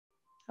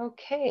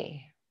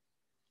Okay.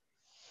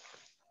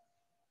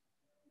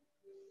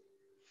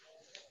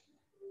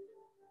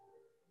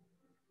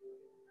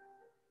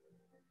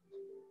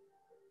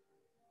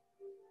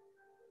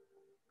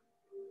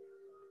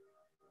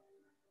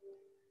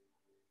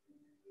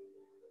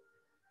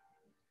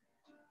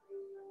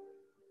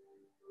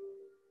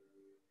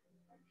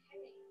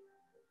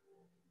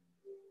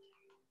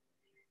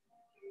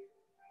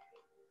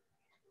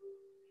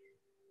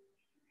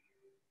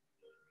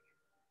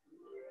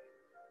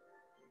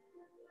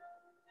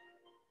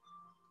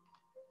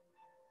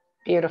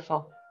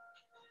 Beautiful.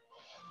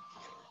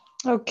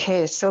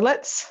 Okay, so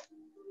let's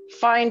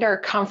find our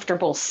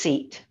comfortable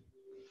seat.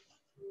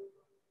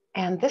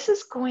 And this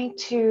is going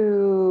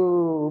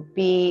to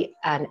be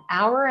an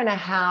hour and a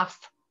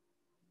half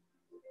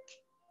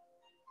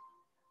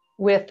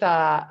with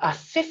a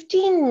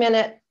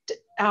 15-minute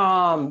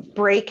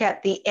break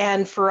at the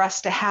end for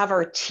us to have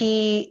our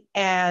tea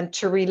and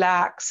to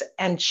relax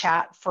and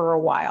chat for a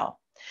while.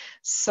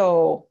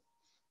 So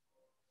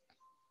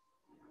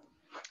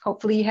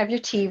hopefully you have your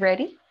tea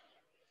ready.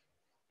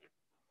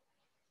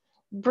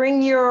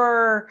 Bring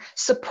your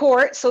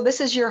support. So this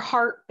is your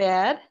heart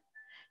bed,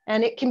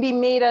 and it can be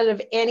made out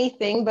of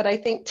anything, but I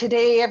think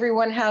today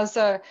everyone has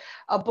a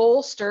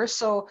bolster.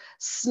 So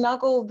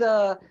snuggle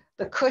the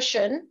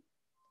cushion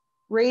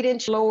right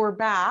into your lower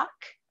back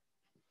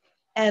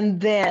and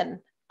then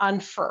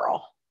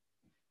unfurl.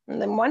 And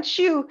then once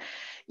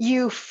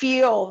you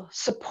feel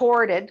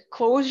supported,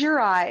 close your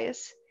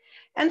eyes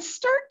and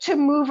start to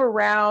move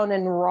around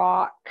and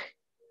rock.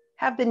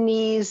 Have the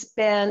knees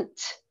bent.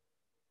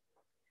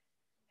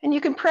 And you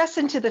can press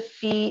into the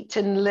feet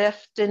and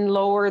lift and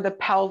lower the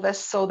pelvis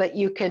so that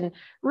you can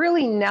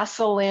really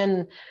nestle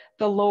in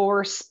the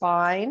lower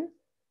spine.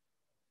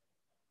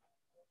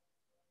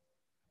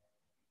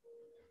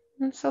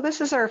 And so this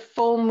is our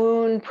full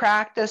moon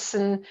practice,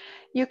 and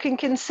you can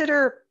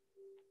consider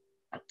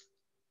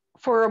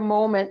for a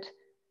moment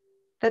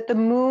that the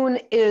moon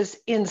is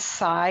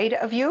inside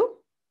of you.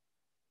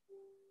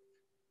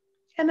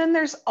 And then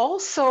there's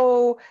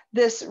also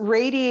this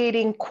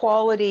radiating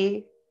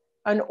quality,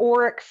 an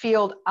auric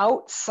field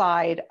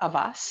outside of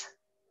us.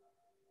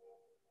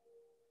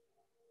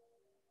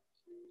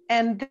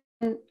 And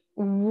then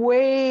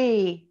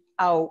way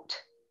out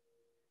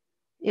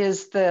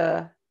is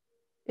the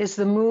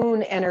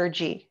moon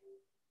energy.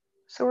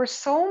 So we're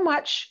so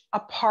much a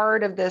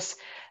part of this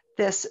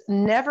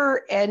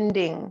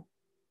never-ending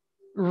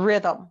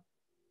rhythm.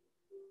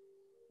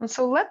 And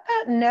so let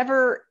that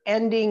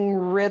never-ending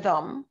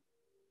rhythm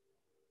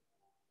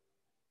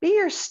be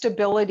your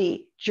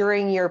stability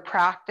during your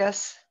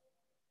practice,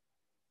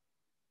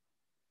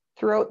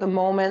 throughout the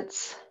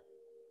moments,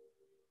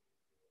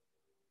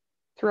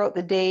 throughout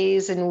the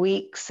days and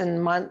weeks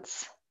and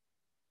months.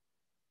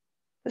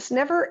 This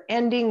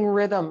never-ending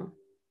rhythm,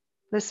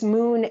 this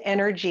moon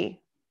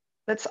energy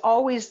that's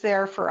always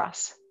there for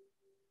us.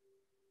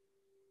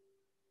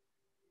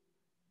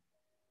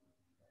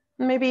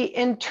 Maybe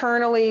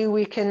internally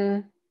we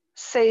can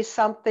say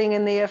something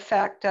in the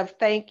effect of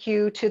thank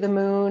you to the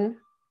moon.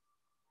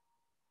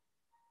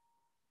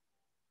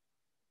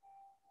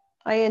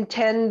 I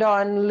intend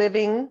on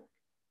living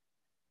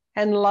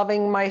and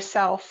loving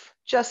myself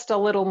just a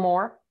little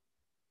more.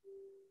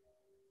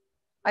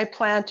 I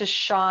plan to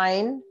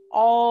shine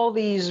all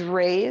these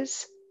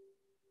rays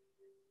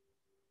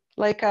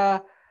like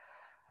a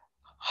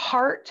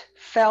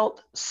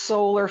heartfelt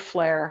solar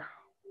flare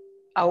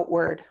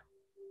outward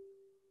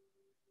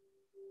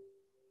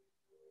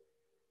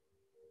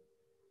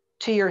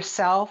to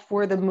yourself,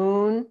 where the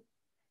moon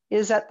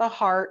is at the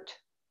heart,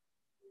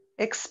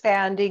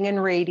 expanding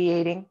and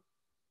radiating,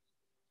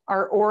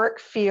 our auric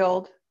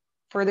field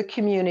for the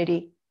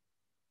community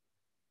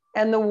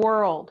and the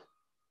world,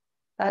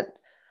 that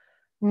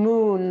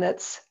moon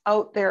that's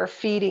out there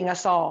feeding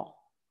us all.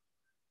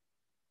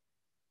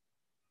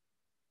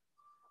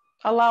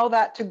 Allow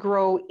that to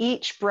grow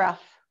each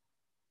breath.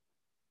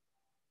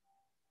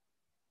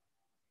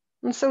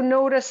 And so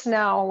notice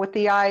now, with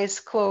the eyes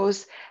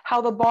closed,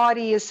 how the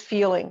body is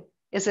feeling.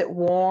 Is it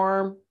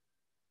warm?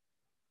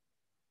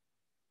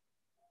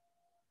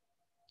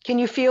 Can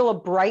you feel a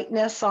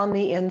brightness on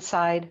the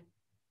inside?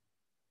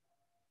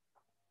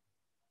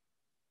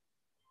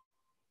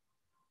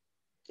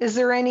 Is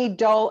there any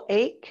dull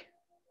ache?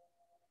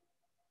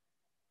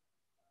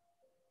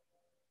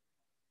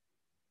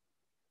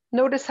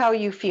 Notice how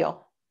you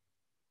feel.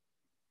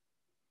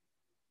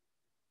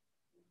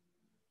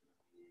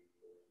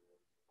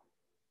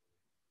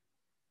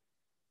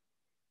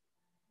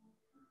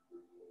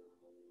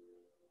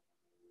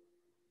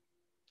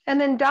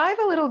 And then dive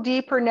a little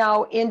deeper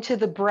now into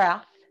the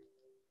breath.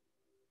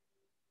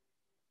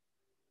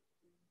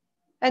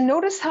 And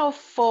notice how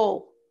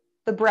full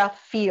the breath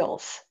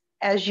feels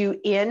as you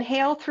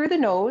inhale through the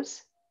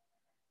nose,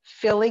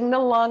 filling the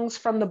lungs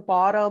from the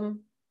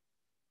bottom,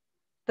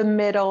 the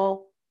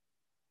middle,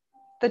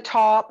 the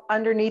top,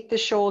 underneath the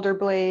shoulder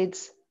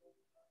blades.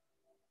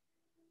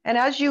 And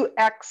as you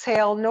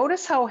exhale,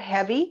 notice how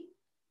heavy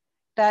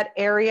that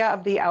area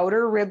of the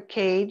outer rib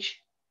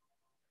cage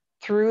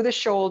through the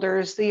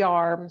shoulders, the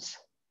arms.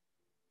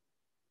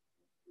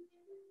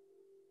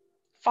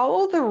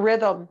 Follow the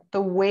rhythm,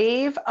 the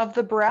wave of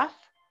the breath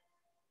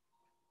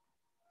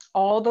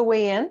all the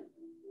way in.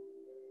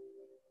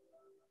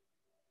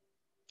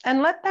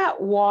 And let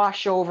that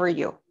wash over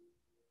you.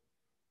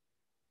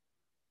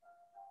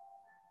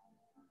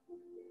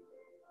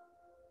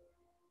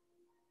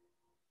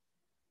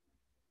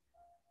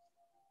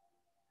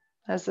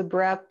 As the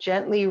breath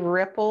gently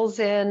ripples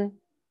in,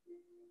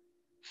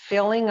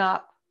 filling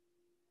up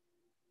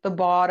the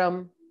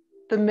bottom,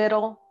 the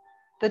middle,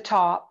 the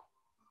top.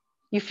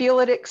 You feel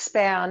it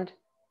expand.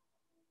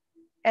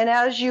 And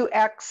as you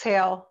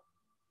exhale,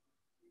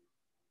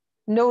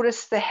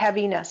 notice the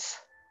heaviness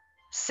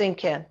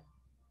sink in.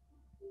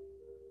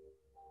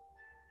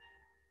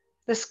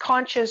 This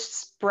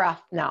conscious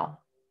breath now,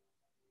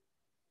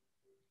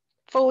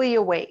 fully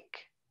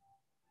awake.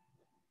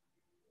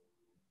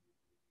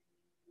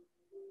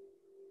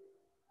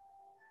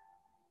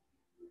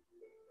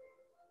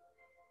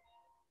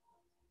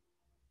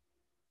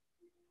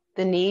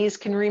 The knees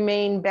can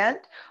remain bent,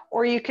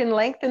 or you can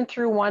lengthen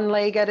through one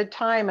leg at a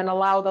time and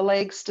allow the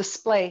legs to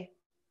splay.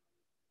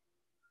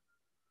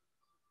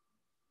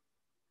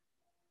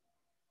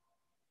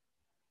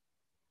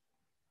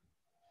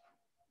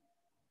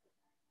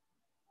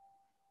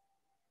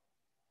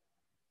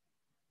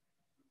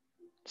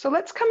 So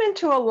let's come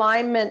into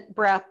alignment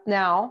breath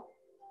now.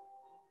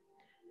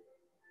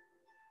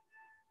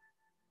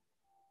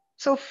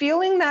 So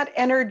feeling that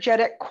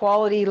energetic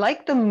quality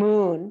like the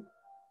moon,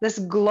 this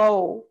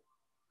glow,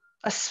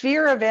 a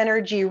sphere of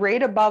energy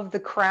right above the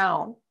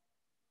crown.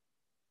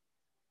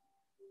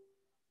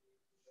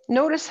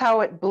 Notice how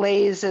it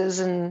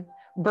blazes and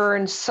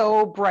burns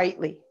so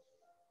brightly,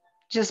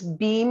 just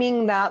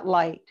beaming that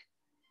light.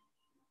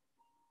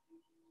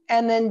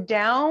 And then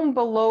down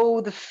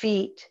below the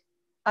feet,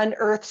 an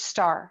earth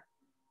star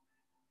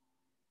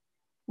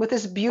with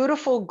this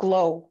beautiful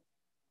glow.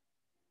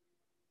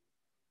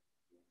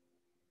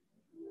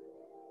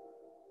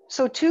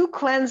 So 2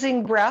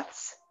 cleansing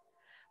breaths.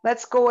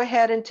 Let's go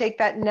ahead and take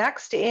that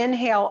next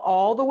inhale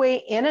all the way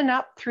in and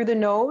up through the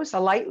nose, a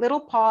light little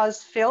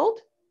pause filled,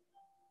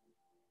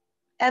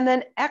 and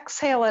then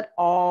exhale it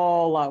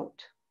all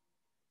out.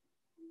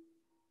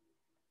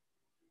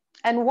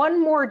 And one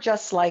more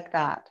just like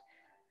that.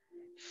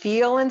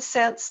 Feel and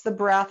sense the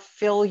breath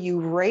fill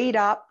you right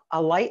up,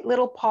 a light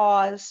little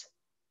pause,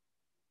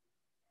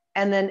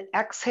 and then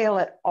exhale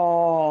it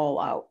all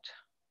out.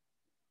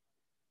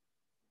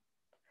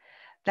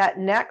 That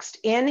next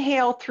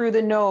inhale through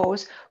the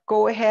nose,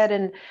 go ahead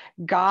and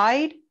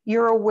guide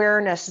your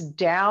awareness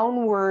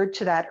downward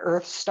to that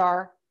earth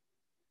star.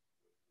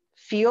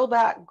 Feel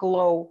that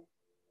glow.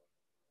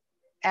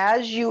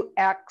 As you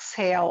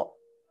exhale,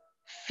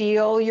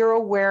 feel your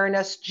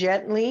awareness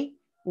gently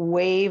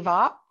wave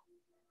up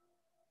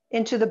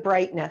into the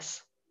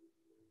brightness.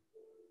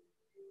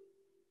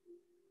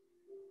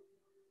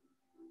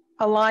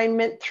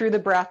 Alignment through the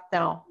breath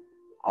now,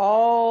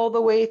 all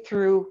the way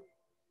through.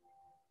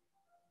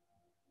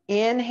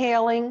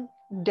 Inhaling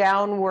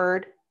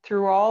downward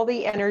through all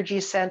the energy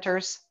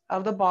centers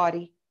of the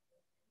body.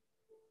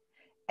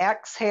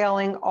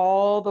 Exhaling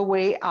all the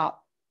way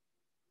up.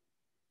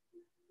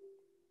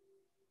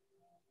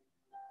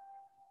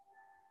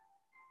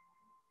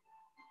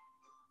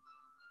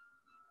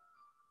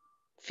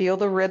 Feel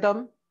the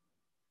rhythm.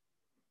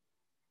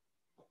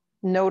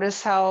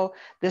 Notice how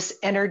this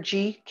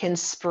energy can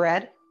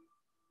spread.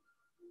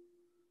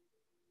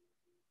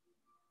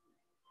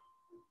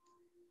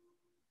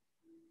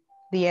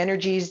 The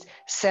energy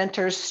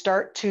centers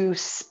start to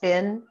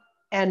spin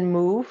and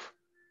move.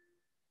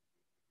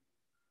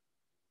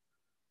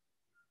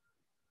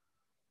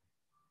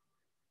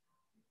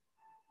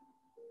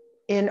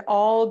 In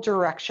all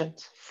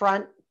directions,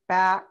 front,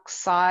 back,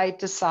 side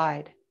to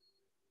side.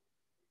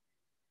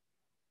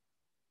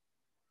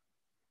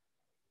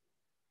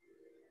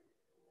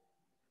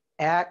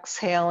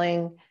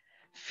 Exhaling,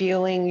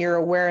 feeling your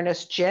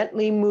awareness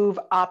gently move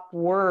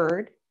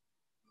upward.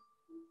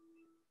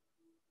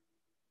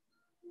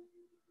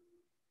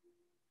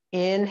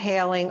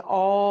 Inhaling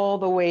all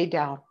the way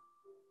down.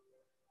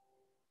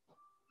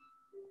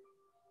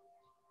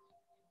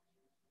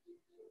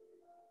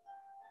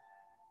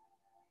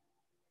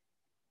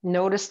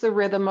 Notice the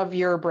rhythm of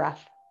your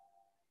breath.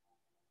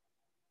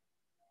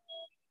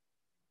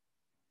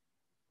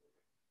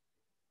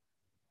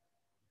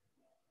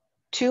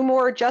 Two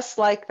more just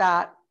like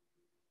that.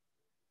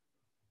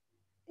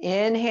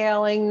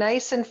 Inhaling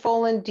nice and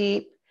full and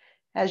deep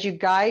as you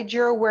guide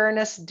your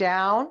awareness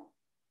down.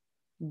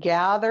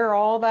 Gather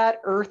all that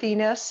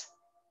earthiness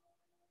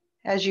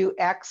as you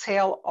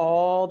exhale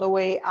all the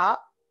way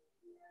up.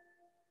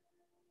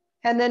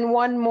 And then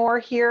one more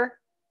here.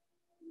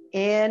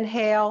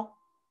 Inhale.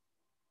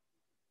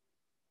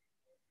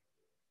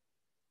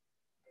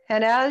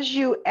 And as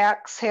you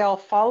exhale,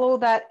 follow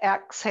that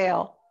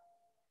exhale.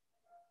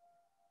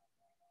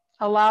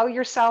 Allow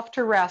yourself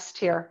to rest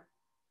here.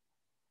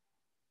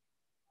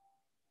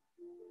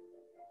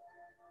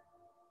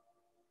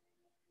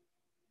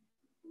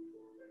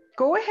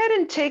 Go ahead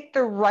and take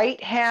the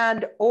right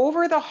hand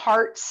over the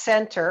heart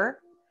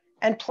center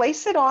and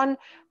place it on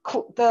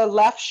the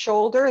left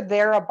shoulder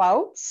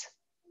thereabouts.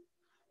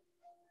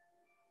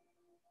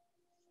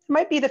 It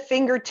might be the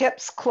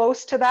fingertips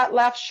close to that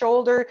left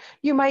shoulder.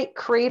 You might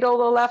cradle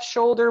the left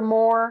shoulder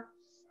more.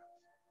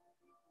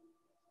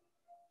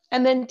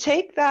 And then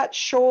take that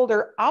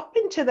shoulder up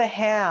into the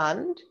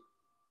hand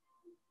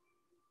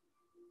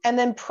and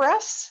then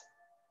press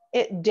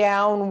it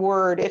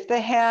downward if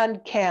the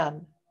hand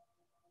can.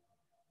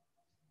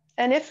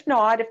 And if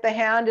not, if the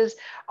hand is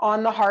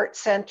on the heart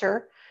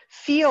center,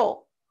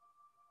 feel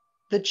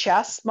the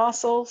chest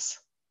muscles.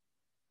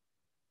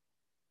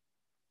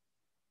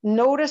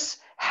 Notice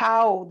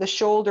how the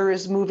shoulder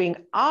is moving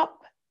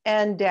up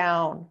and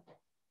down.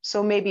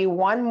 So maybe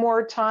one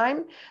more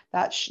time,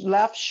 that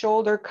left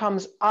shoulder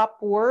comes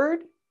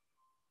upward,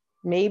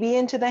 maybe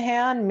into the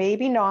hand,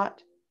 maybe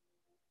not.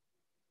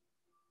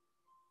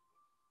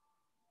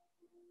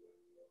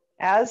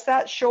 As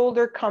that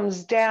shoulder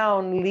comes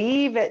down,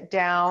 leave it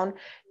down,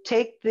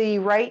 take the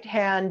right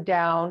hand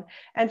down,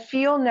 and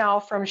feel now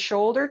from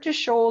shoulder to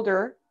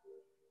shoulder,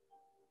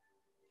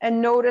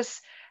 and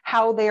notice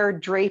how they are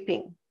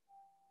draping.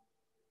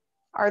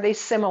 Are they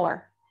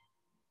similar?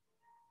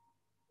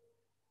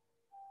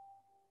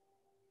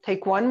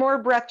 Take one more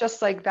breath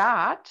just like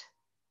that,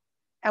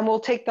 and we'll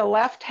take the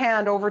left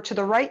hand over to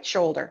the right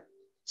shoulder,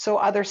 so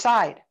other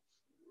side.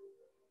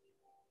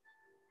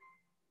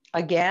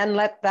 Again,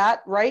 let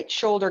that right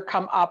shoulder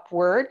come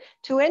upward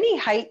to any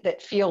height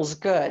that feels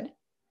good.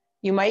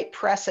 You might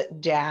press it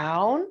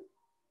down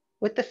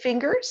with the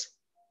fingers,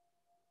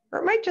 or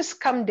it might just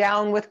come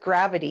down with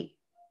gravity.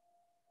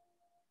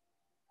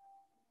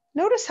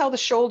 Notice how the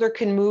shoulder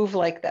can move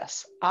like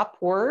this,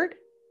 upward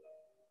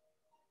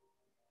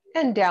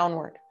and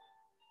downward.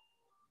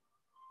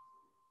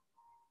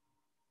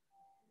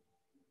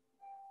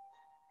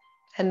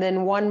 And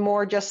then one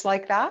more just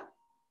like that.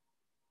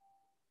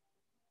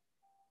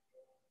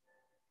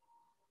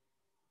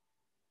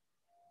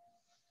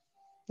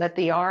 Let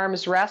the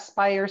arms rest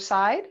by your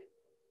side.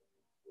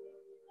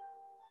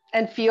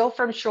 And feel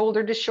from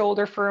shoulder to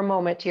shoulder for a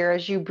moment here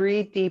as you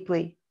breathe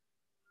deeply,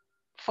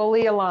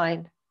 fully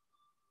aligned.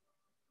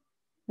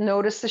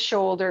 Notice the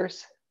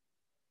shoulders,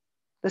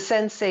 the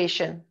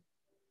sensation.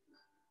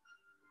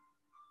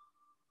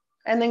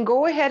 And then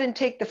go ahead and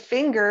take the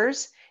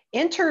fingers,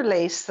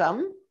 interlace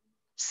them,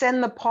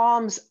 send the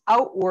palms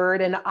outward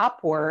and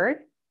upward.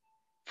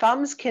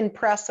 Thumbs can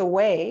press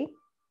away.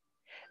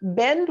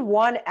 Bend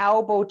one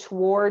elbow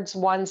towards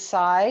one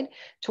side,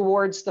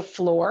 towards the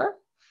floor.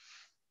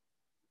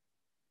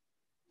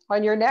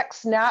 On your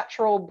next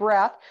natural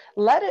breath,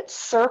 let it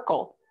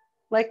circle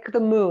like the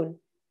moon,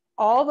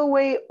 all the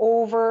way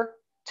over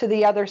to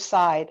the other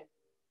side,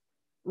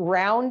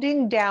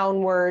 rounding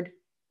downward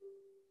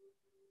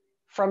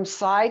from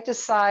side to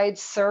side,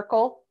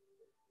 circle.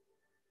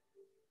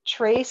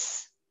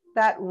 Trace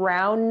that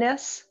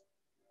roundness.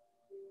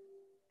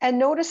 And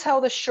notice how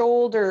the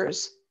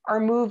shoulders are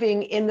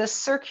moving in this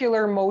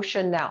circular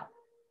motion now.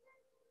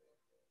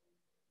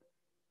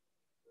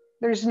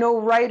 There's no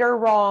right or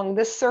wrong.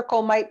 This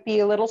circle might be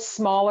a little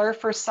smaller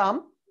for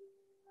some,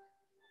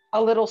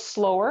 a little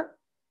slower.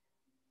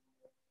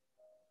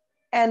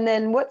 And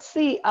then what's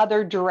the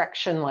other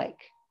direction like?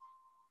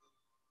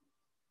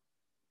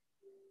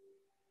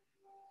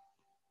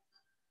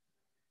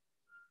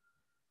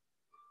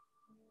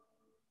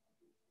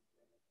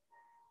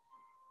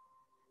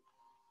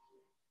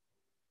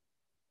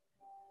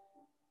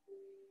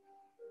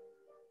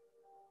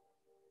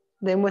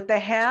 Then with the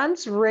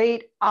hands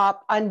right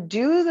up,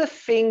 undo the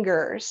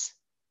fingers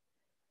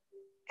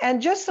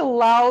and just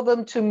allow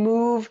them to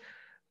move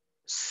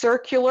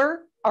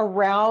circular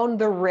around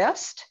the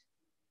wrist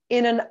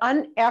in an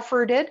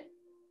unefforted,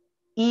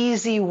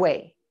 easy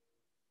way.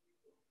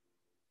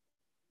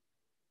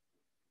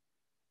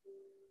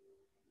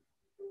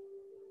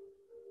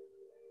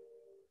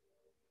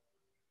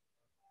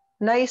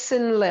 Nice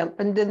and limp,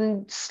 and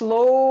then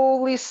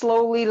slowly,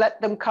 slowly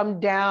let them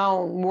come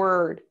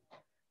downward.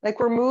 Like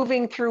we're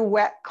moving through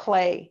wet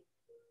clay,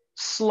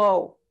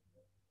 slow,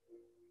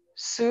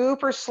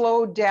 super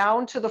slow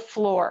down to the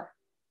floor.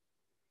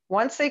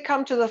 Once they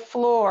come to the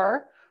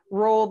floor,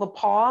 roll the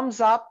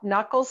palms up,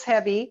 knuckles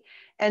heavy,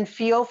 and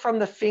feel from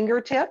the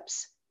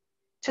fingertips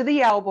to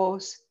the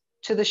elbows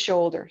to the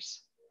shoulders.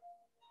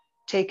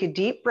 Take a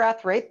deep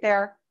breath right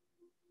there.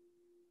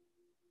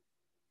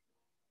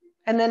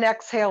 And then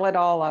exhale it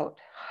all out.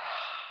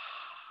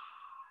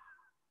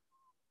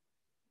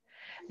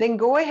 Then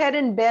go ahead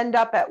and bend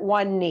up at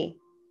one knee.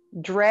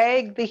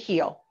 Drag the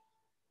heel.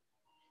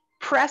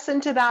 Press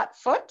into that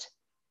foot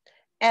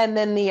and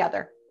then the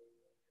other.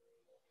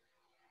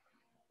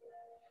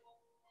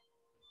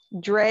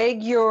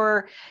 Drag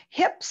your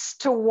hips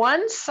to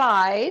one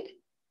side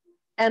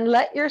and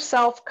let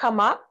yourself come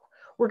up.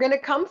 We're going to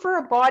come for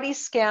a body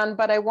scan,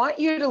 but I want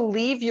you to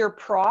leave your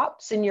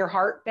props in your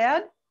heart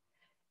bed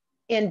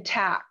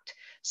intact.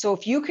 So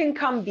if you can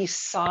come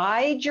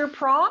beside your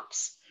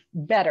props,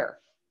 better.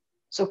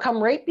 So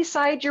come right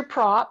beside your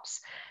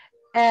props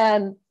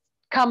and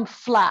come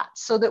flat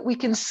so that we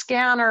can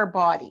scan our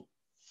body.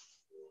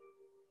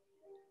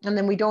 And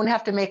then we don't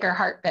have to make our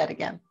heart bed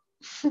again.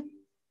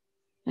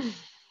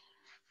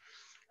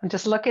 I'm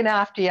just looking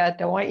after you. I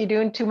don't want you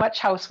doing too much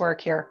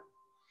housework here.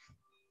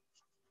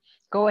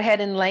 Go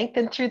ahead and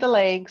lengthen through the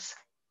legs.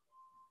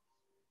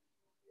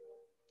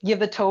 Give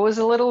the toes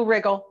a little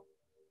wriggle.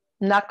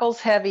 Knuckles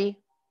heavy.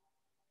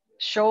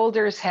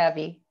 Shoulders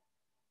heavy.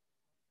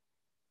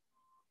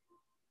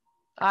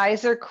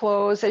 Eyes are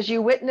closed as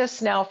you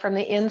witness now from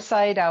the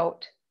inside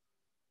out.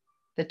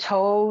 The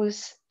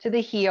toes to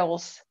the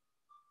heels.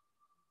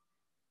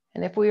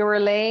 And if we were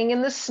laying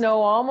in the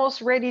snow,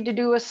 almost ready to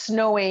do a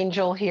snow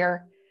angel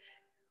here,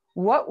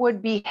 what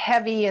would be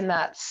heavy in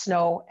that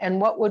snow and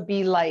what would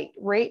be light?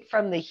 Right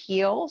from the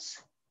heels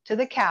to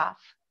the calf,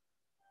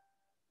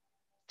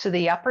 to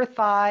the upper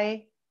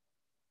thigh,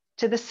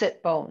 to the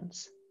sit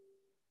bones,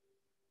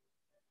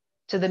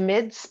 to the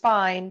mid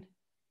spine,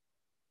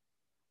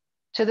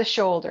 to the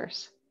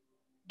shoulders.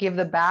 Give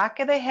the back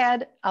of the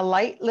head a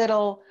light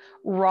little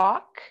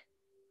rock.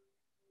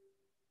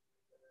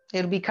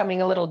 It'll be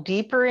coming a little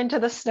deeper into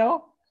the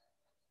snow.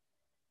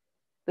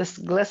 This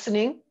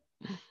glistening,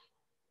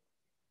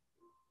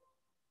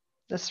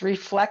 this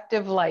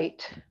reflective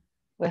light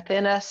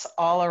within us,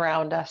 all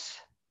around us.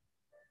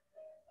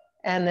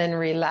 And then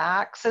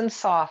relax and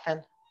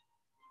soften.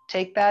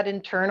 Take that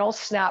internal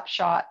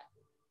snapshot,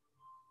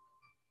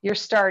 your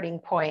starting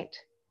point.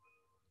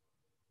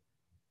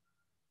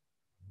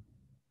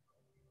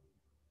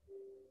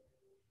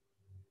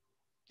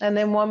 And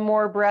then one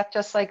more breath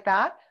just like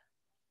that.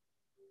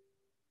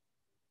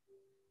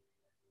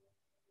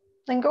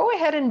 And go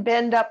ahead and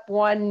bend up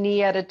one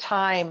knee at a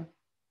time.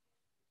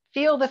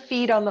 Feel the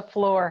feet on the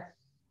floor.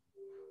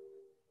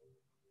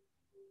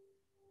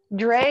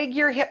 Drag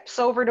your hips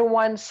over to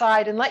one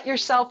side and let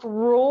yourself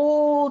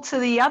roll to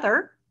the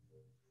other.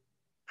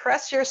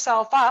 Press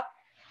yourself up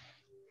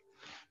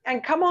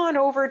and come on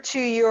over to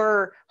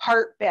your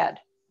heart bed.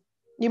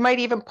 You might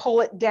even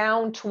pull it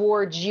down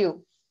towards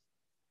you.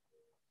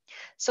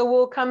 So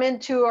we'll come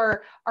into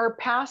our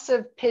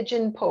passive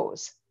pigeon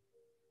pose.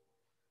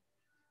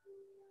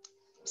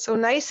 So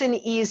nice and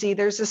easy.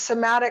 There's a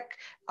somatic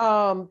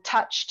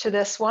touch to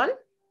this one.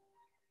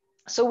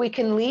 So we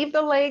can leave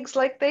the legs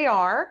like they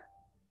are,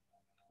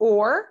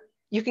 or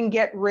you can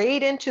get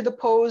right into the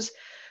pose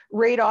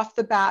right off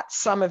the bat,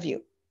 some of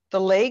you. The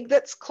leg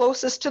that's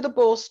closest to the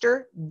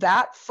bolster,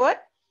 that foot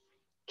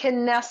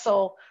can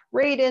nestle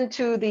right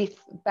into the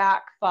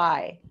back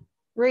thigh,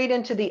 right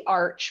into the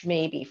arch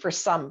maybe for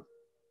some.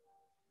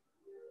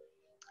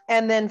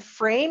 And then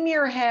frame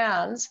your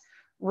hands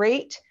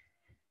right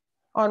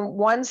on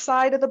one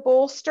side of the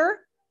bolster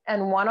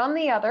and one on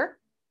the other.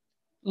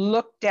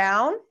 Look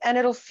down and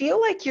it'll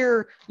feel like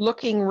you're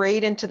looking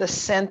right into the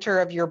center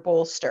of your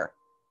bolster.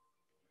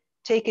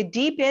 Take a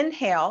deep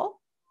inhale,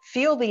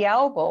 feel the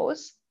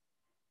elbows,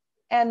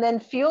 and then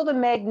feel the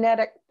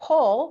magnetic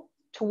pull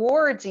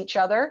towards each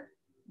other.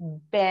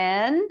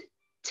 Bend,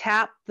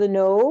 tap the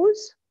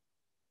nose,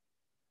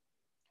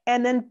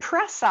 and then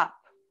press up.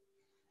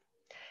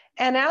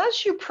 And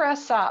as you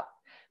press up,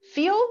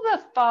 feel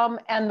the thumb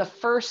and the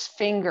first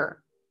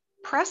finger.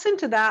 Press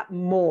into that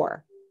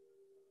more.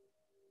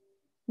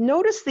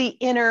 Notice the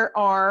inner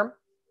arm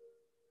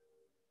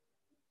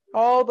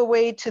all the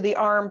way to the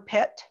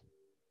armpit.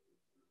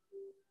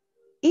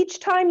 Each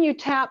time you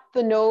tap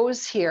the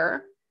nose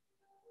here,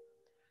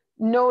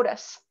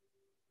 notice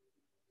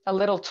a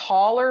little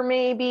taller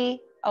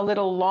maybe, a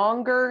little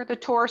longer the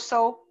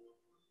torso.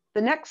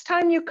 The next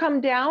time you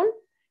come down,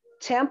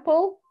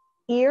 temple,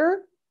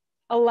 ear,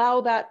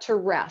 allow that to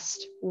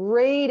rest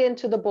right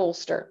into the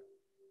bolster.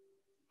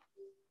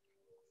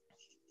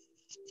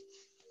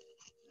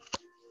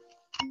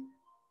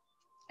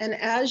 And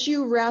as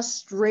you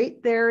rest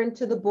right there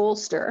into the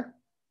bolster,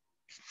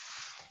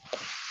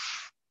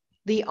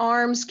 the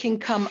arms can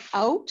come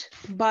out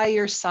by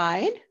your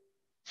side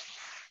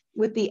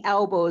with the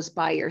elbows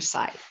by your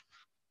side.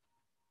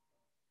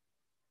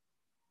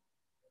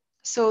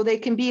 So they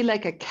can be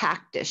like a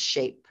cactus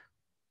shape,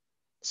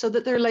 so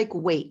that they're like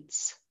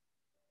weights.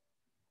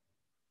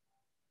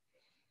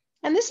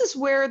 And this is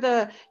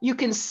where you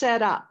can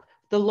set up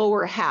the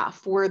lower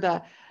half, where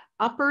the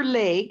upper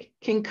leg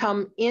can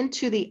come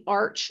into the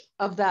arch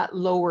of that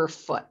lower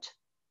foot.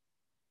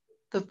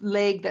 The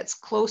leg that's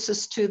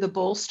closest to the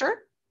bolster,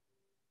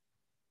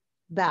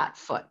 that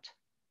foot.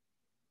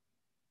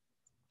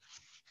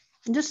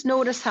 And just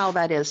notice how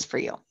that is for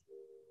you.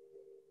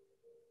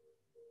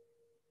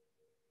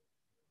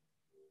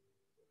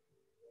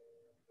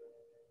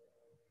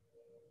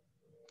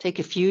 Take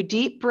a few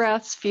deep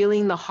breaths,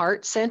 feeling the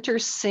heart center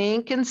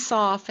sink and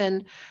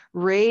soften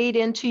right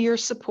into your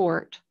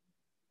support.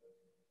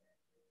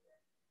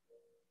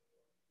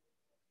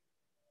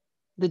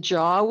 The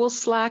jaw will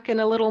slacken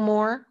a little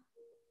more.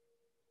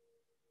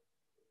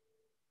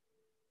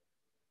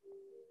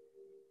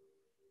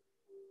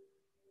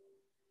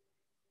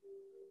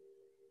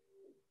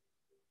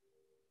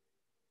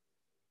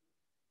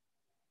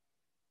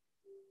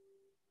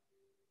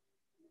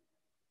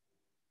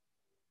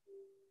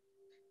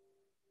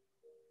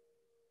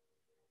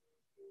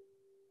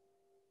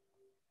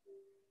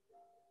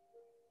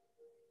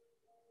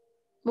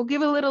 We'll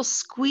give a little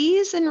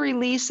squeeze and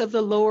release of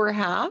the lower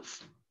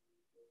half.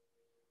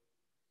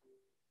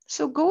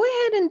 So go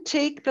ahead and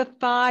take the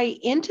thigh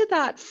into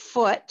that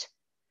foot.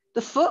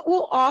 The foot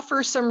will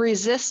offer some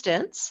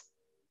resistance,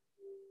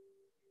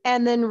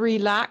 and then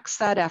relax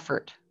that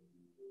effort.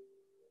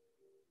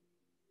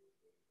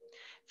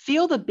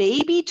 Feel the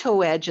baby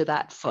toe edge of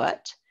that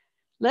foot.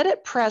 Let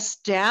it press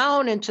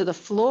down into the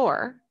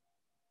floor,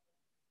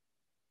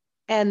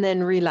 and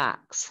then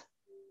relax.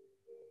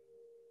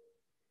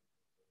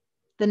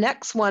 The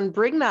next one,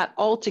 bring that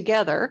all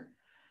together.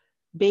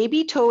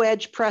 Baby toe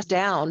edge press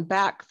down,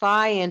 back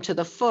thigh into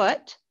the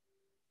foot,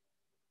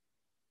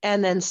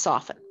 and then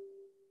soften.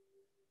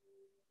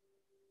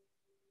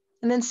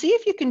 And then see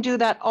if you can do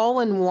that all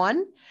in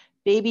one.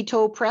 Baby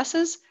toe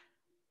presses,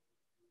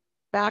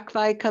 back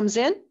thigh comes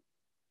in,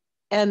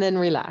 and then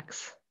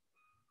relax.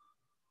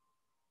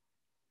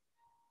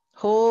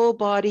 Whole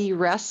body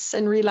rests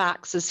and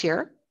relaxes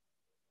here.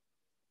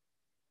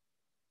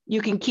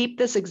 You can keep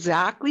this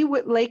exactly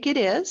like it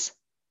is,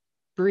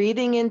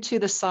 breathing into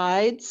the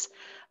sides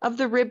of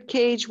the rib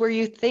cage where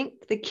you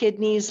think the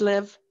kidneys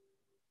live.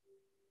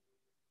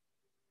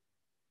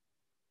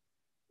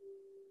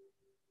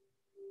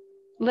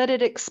 Let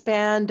it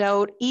expand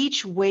out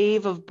each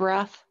wave of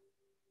breath.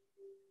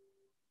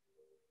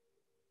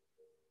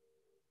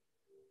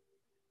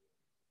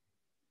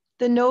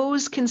 The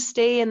nose can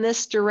stay in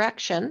this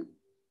direction,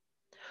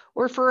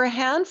 or for a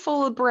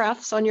handful of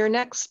breaths on your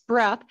next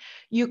breath,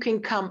 you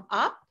can come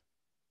up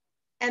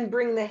and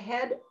bring the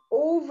head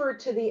over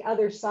to the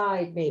other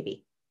side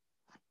maybe.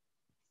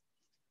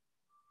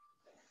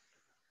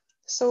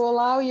 So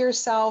allow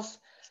yourself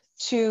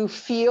to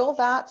feel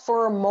that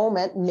for a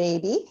moment,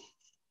 maybe,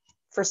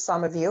 for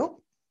some of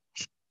you.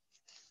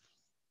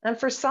 And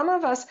for some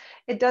of us,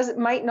 it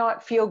might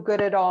not feel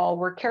good at all.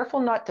 We're careful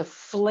not to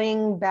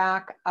fling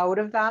back out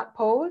of that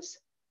pose.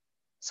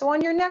 So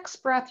on your next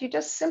breath, you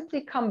just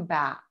simply come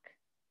back.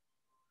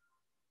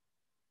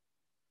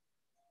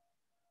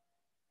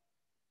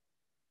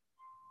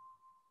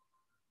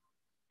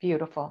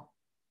 Beautiful.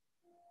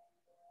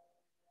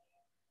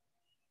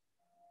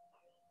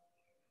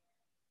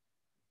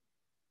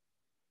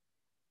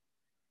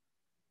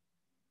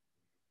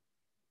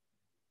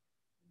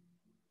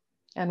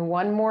 And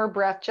one more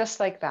breath, just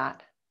like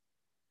that.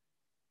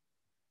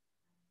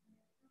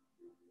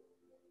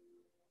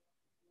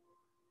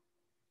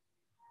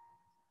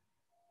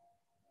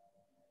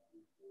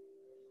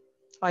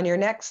 On your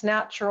next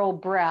natural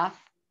breath,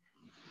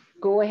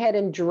 go ahead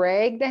and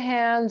drag the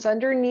hands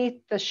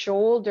underneath the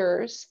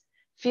shoulders.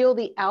 Feel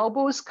the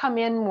elbows come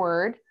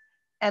inward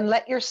and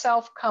let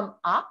yourself come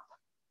up.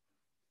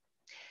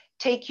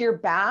 Take your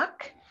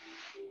back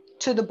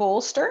to the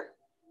bolster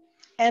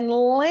and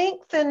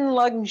lengthen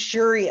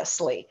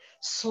luxuriously,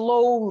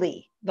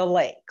 slowly, the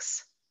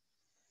legs.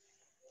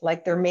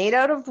 Like they're made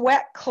out of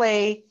wet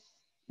clay,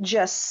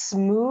 just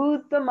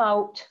smooth them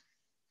out.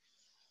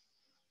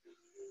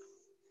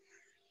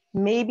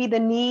 Maybe the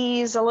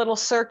knees, a little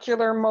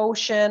circular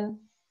motion.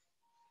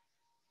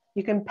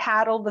 You can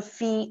paddle the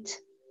feet.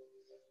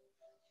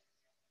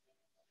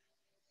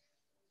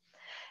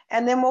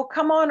 And then we'll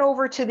come on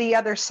over to the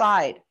other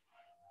side.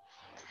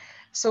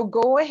 So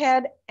go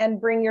ahead and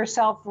bring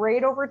yourself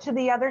right over to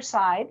the other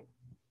side.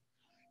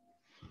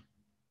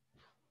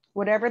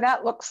 Whatever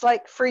that looks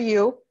like for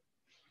you.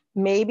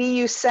 Maybe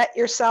you set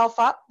yourself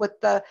up with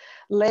the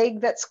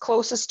leg that's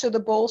closest to the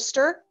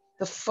bolster,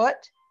 the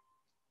foot,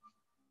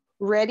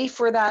 ready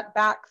for that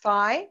back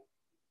thigh.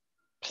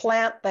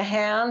 Plant the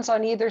hands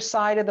on either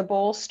side of the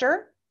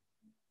bolster.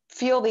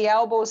 Feel the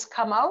elbows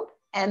come out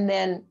and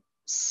then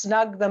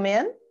snug them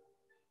in,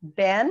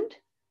 bend,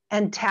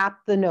 and tap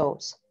the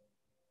nose.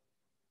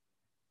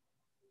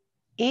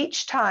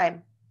 Each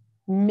time,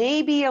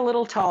 maybe a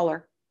little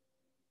taller.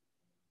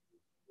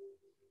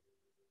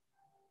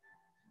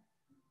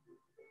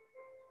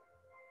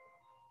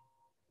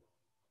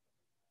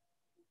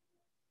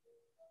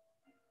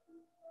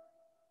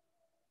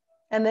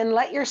 And then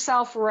let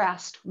yourself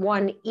rest.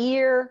 One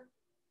ear,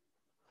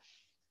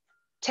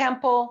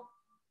 temple,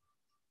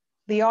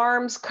 the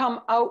arms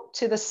come out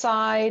to the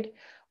side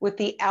with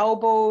the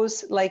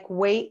elbows like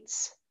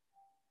weights.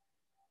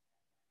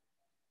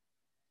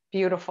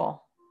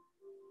 Beautiful.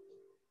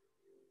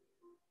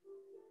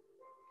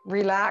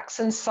 Relax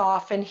and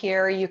soften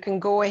here. You can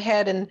go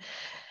ahead and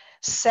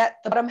set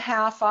the bottom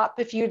half up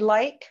if you'd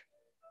like.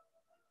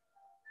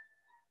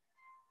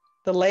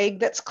 The leg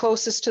that's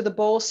closest to the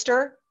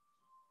bolster,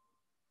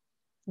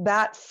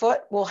 that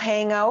foot will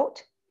hang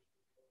out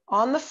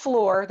on the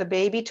floor. The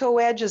baby toe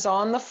edge is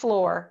on the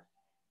floor,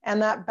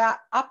 and that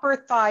upper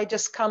thigh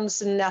just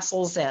comes and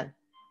nestles in.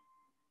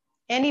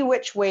 Any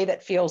which way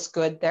that feels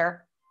good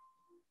there.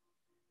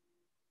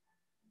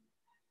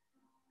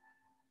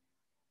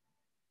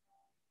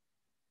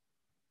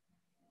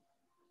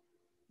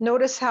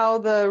 Notice how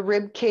the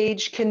rib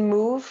cage can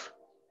move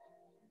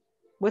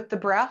with the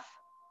breath.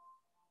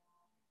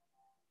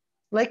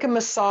 Like a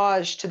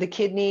massage to the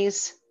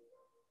kidneys.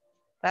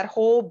 that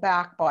whole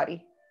back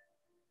body.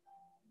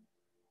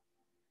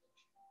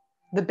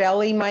 The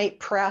belly might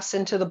press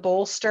into the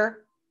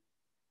bolster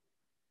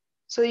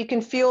so you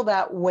can feel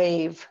that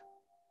wave,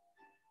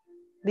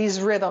 these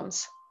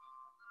rhythms.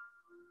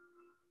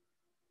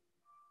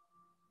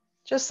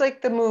 Just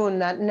like the moon,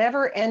 that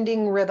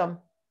never-ending rhythm.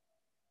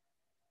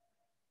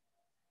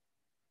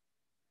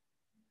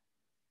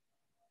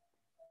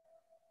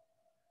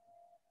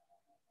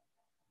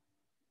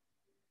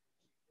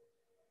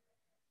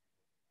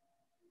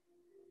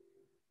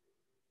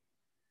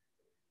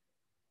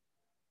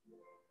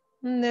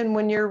 And then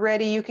when you're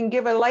ready, you can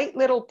give a light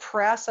little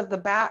press of the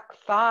back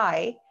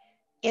thigh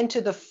into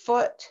the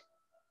foot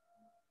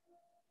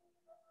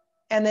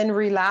and then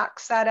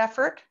relax that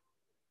effort.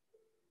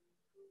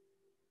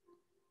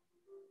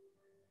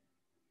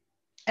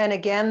 And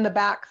again, the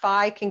back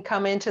thigh can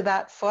come into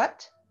that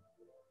foot.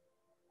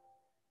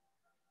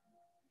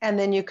 And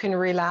then you can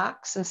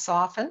relax and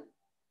soften.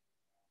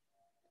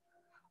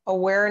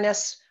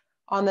 Awareness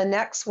on the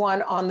next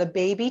one on the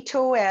baby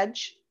toe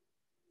edge.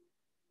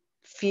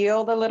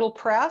 Feel the little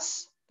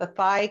press, the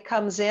thigh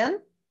comes in,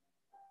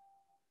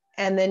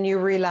 and then you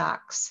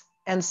relax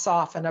and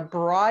soften, a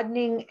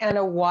broadening and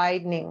a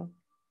widening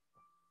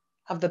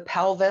of the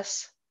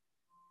pelvis.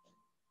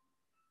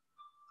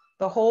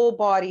 The whole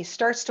body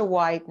starts to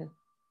widen.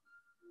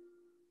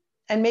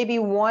 And maybe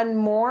one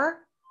more,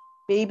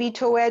 baby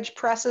toe edge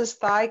presses,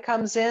 thigh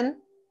comes in,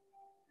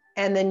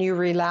 and then you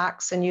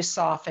relax and you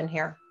soften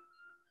here.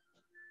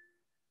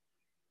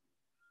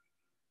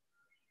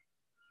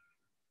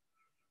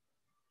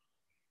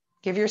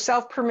 Give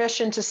yourself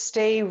permission to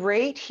stay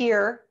right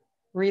here,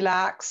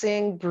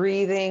 relaxing,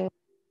 breathing,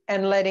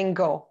 and letting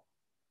go,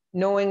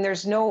 knowing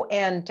there's no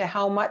end to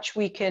how much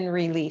we can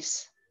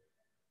release.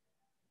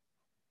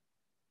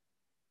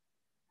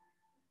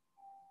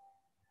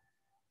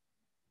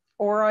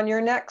 Or on your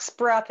next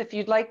breath, if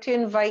you'd like to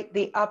invite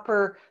the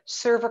upper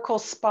cervical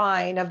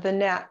spine of the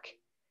neck,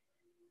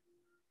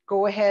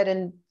 go ahead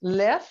and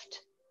lift,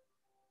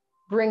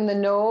 bring the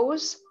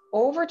nose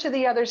over to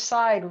the other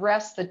side,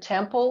 rest the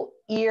temple,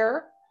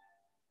 ear,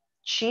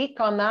 cheek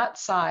on that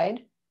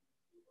side.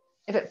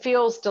 If it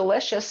feels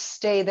delicious,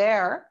 stay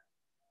there.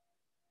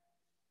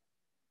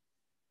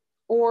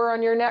 Or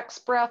on your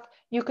next breath,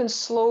 you can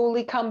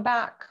slowly come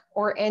back,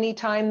 or any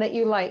time that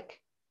you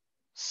like,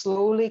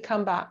 slowly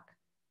come back.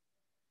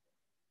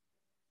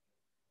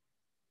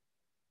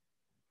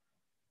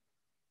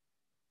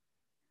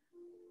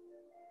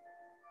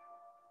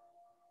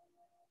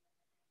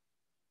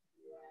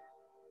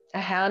 A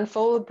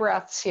handful of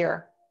breaths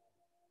here.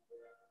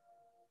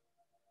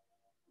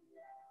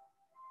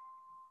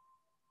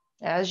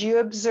 As you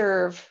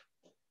observe,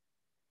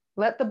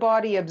 let the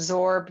body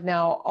absorb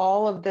now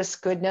all of this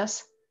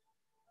goodness.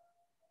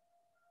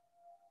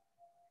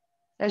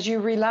 As you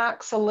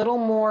relax a little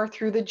more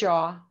through the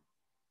jaw,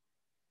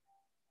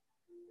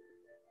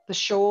 the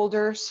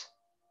shoulders,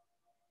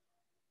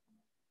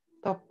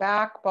 the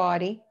back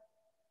body,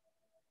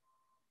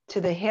 to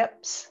the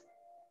hips,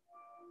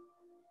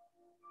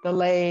 the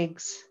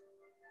legs,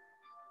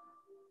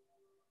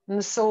 and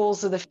the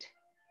soles of the feet.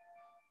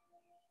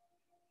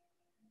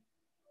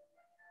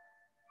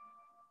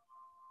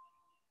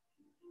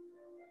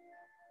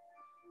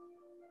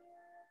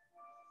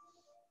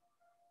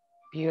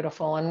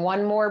 Beautiful. And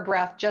one more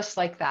breath, just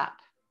like that.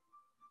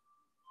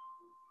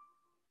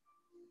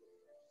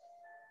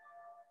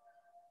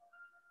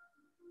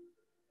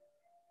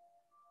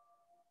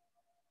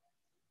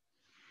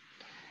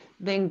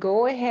 Then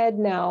go ahead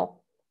now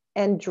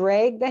and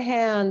drag the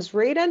hands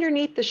right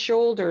underneath the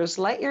shoulders.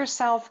 Let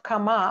yourself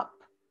come up.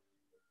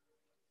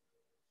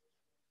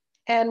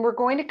 And we're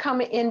going to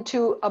come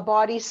into a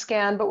body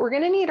scan, but we're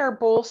going to need our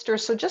bolster.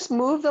 So just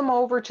move them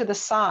over to the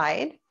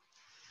side.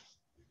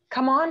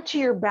 Come onto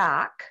your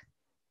back.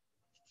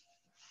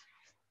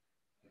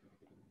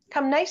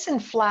 Come nice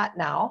and flat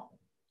now.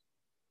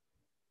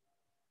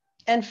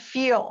 And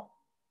feel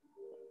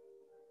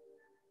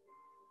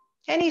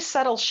any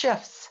subtle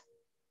shifts.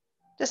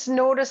 Just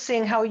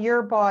noticing how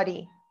your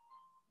body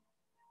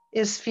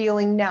is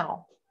feeling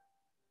now.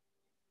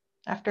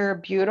 After a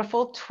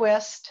beautiful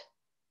twist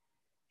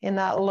in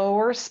that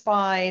lower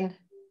spine,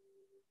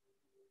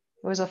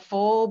 it was a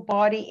full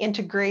body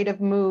integrative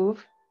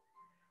move,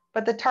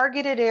 but the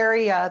targeted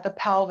area, the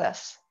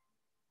pelvis,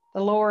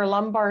 the lower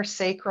lumbar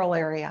sacral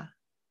area.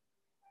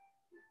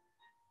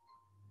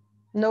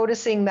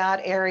 Noticing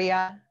that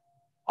area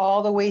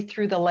all the way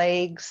through the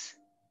legs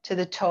to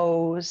the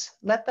toes.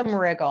 Let them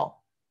wriggle.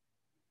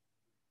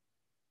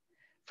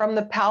 From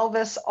the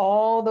pelvis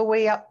all the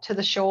way up to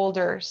the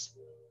shoulders.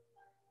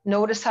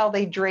 Notice how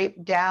they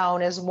drape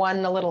down. Is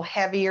one a little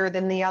heavier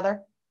than the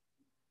other?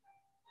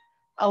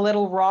 A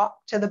little rock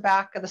to the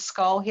back of the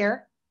skull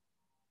here.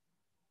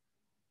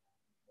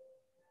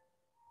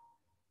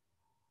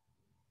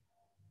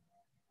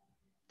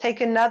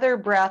 Take another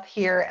breath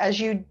here as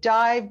you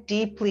dive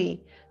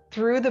deeply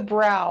through the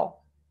brow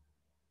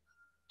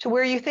to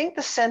where you think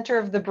the center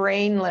of the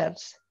brain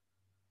lives.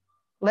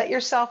 Let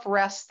yourself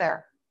rest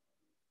there.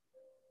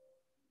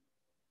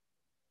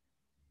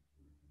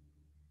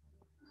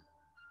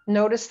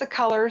 Notice the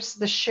colors,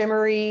 the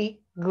shimmery,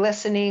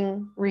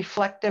 glistening,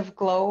 reflective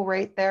glow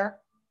right there.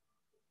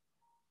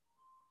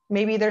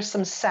 Maybe there's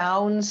some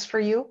sounds for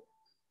you.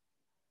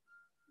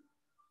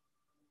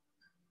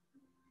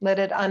 Let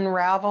it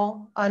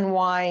unravel,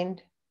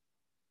 unwind.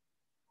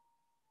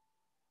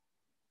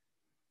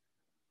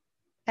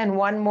 And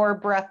one more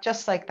breath,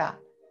 just like that.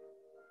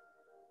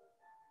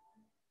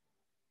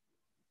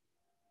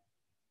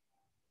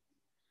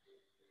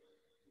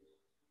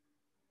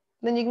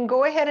 Then you can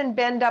go ahead and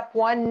bend up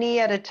one knee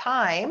at a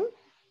time.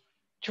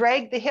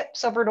 Drag the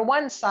hips over to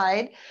one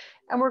side,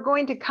 and we're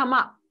going to come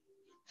up.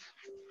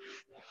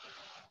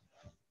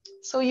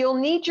 So you'll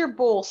need your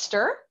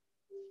bolster.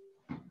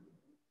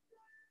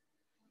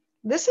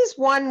 This is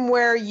one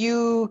where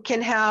you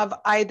can have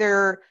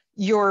either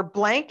your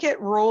blanket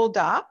rolled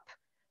up.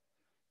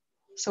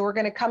 So we're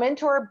going to come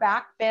into our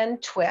back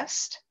bend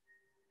twist.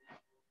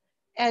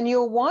 And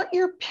you'll want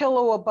your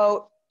pillow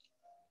about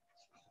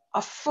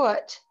a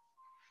foot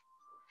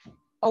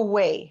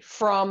away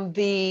from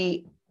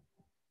the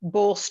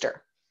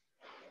bolster.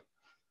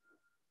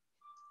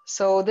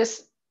 So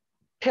this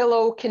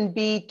pillow can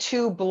be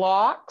 2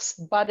 blocks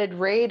butted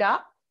right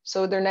up,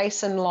 so they're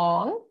nice and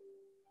long.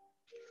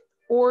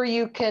 Or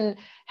you can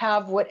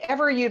have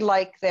whatever you'd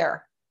like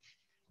there.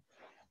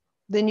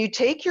 Then you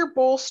take your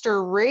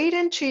bolster right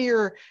into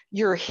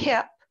your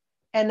hip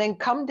and then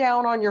come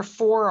down on your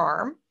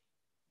forearm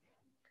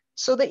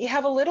so that you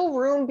have a little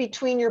room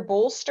between your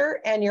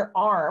bolster and your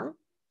arm.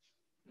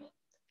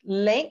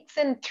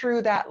 Lengthen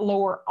through that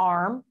lower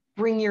arm,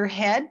 bring your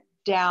head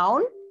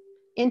down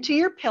into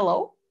your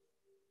pillow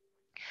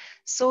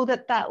so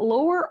that that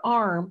lower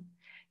arm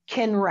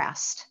can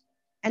rest,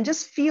 and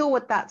just feel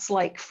what that's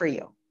like for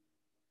you.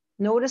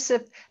 Notice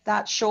if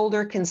that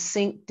shoulder can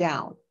sink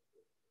down.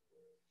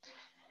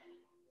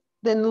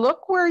 Then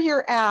look where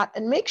you're at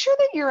and make sure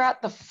that you're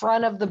at the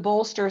front of the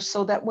bolster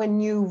so that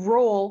when you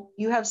roll,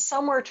 you have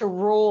somewhere to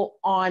roll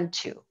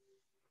onto.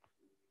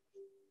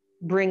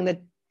 Bring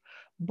the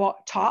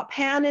top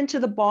hand into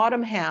the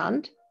bottom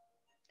hand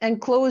and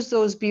close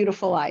those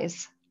beautiful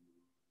eyes.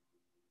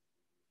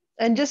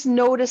 And just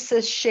notice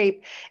this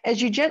shape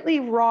as you gently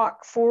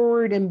rock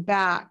forward and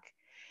back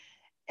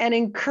and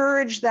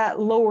encourage that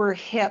lower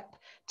hip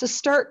to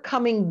start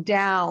coming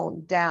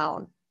down,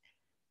 down,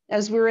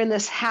 as we're in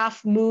this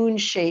half moon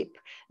shape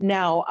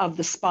now of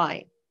the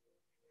spine.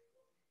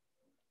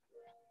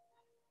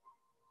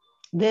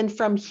 Then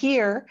from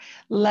here,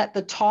 let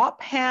the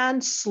top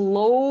hand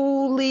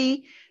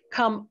slowly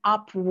come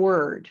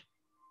upward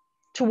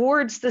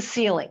towards the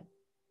ceiling.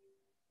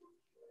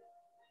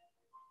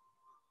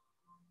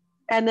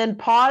 And then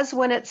pause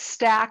when it's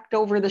stacked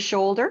over the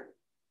shoulder.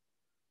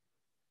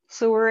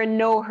 So we're in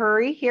no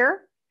hurry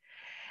here.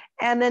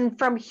 And then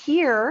from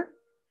here,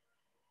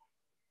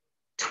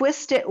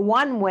 twist it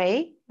one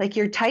way, like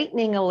you're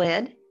tightening a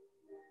lid,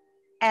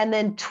 and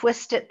then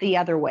twist it the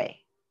other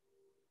way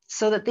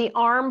so that the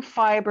arm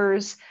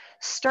fibers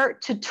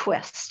start to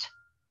twist.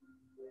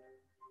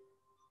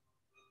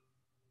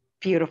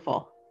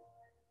 Beautiful.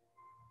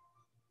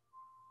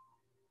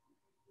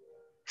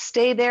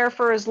 Stay there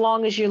for as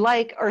long as you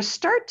like, or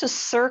start to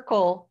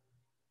circle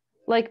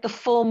like the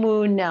full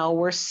moon now.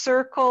 We're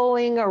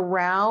circling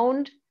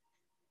around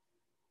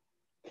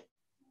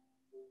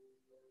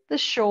the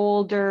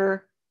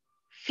shoulder,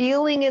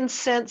 feeling and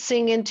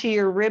sensing into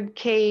your rib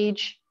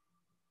cage,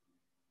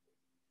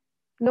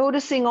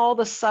 noticing all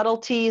the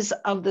subtleties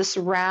of this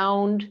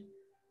round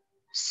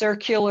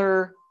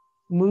circular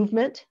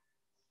movement.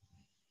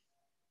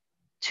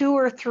 2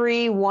 or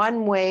 3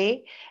 one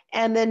way,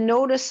 and then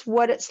notice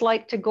what it's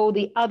like to go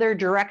the other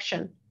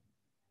direction.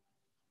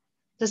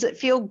 Does it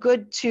feel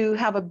good to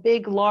have a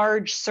big,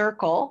 large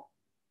circle?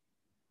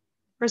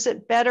 Or is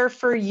it better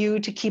for you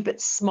to keep it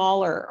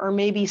smaller or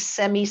maybe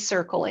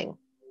semicircling?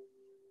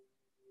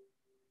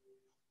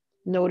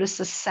 Notice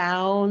the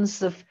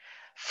sounds of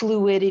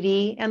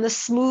fluidity and the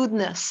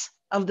smoothness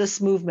of this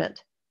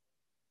movement.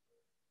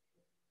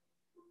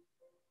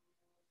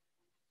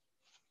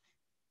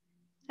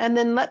 And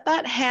then let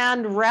that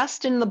hand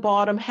rest in the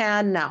bottom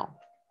hand now.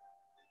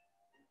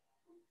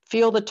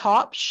 Feel the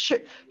top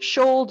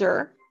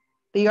shoulder,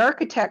 the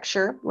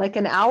architecture, like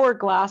an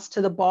hourglass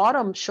to the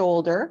bottom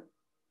shoulder.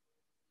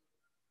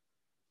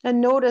 And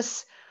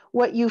notice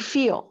what you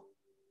feel.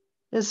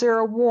 Is there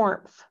a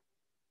warmth?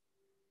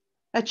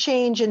 A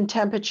change in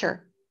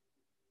temperature?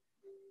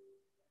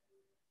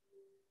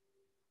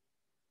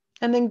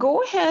 And then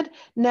go ahead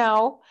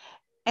now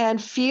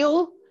and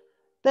feel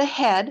the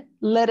head,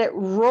 let it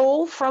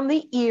roll from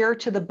the ear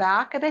to the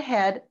back of the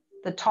head.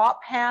 The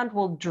top hand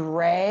will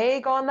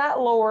drag on that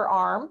lower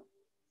arm.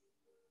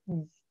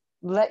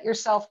 Let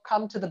yourself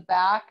come to the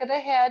back of the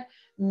head,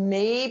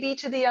 maybe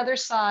to the other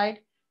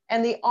side,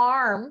 and the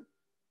arm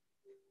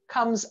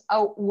comes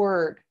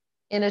outward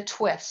in a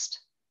twist.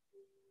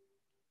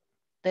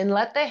 Then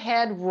let the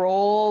head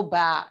roll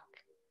back.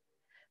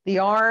 The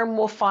arm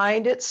will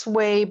find its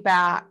way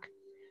back,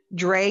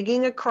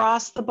 dragging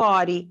across the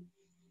body.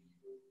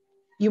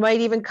 You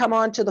might even come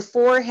onto the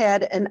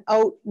forehead and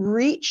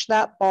outreach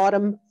that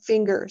bottom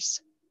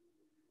fingers.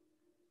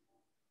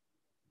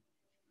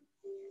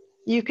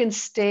 You can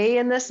stay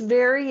in this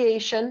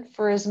variation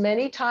for as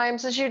many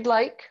times as you'd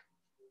like.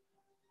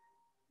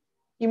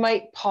 You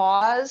might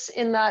pause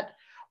in that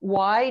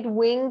wide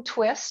wing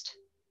twist.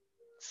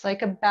 It's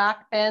like a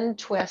back bend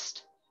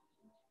twist.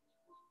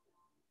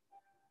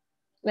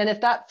 And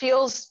if that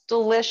feels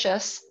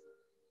delicious,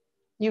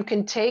 you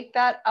can take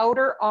that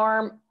outer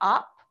arm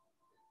up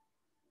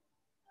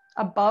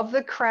above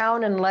the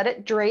crown and let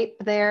it drape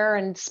there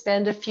and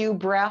spend a few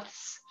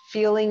breaths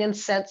feeling and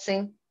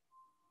sensing.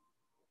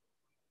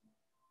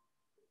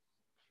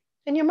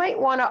 And you might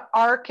want to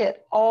arc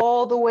it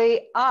all the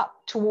way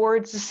up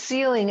towards the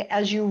ceiling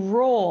as you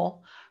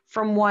roll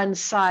from one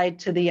side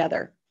to the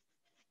other.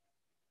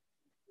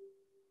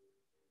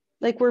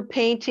 Like we're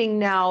painting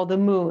now the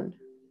moon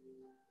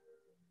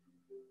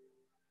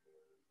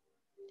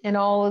in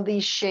all of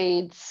these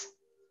shades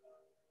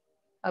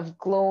of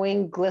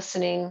glowing,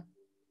 glistening.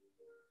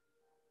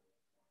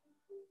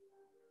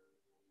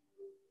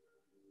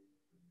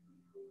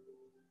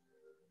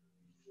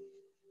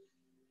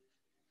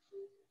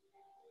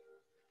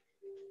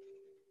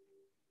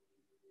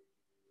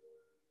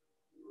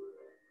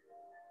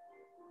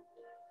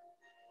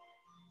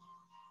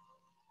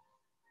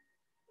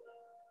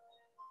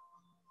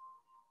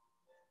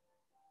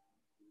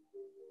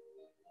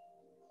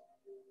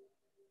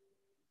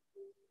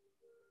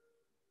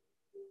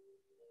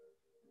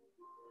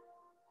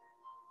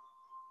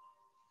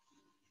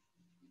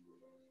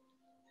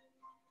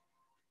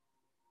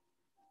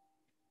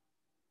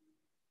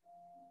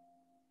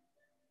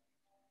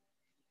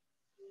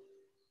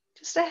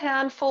 Just a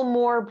handful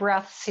more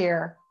breaths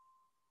here.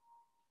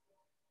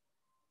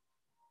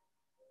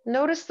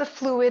 Notice the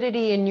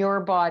fluidity in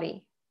your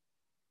body.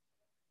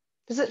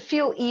 Does it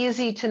feel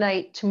easy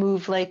tonight to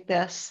move like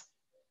this?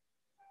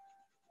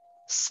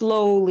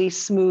 Slowly,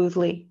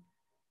 smoothly.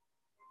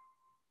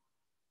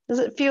 Does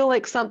it feel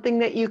like something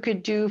that you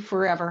could do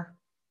forever?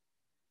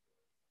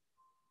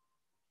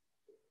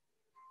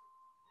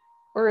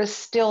 Or is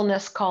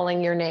stillness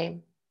calling your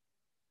name?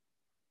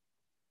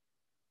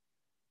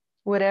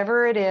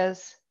 Whatever it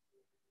is,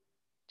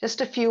 just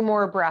a few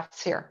more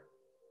breaths here.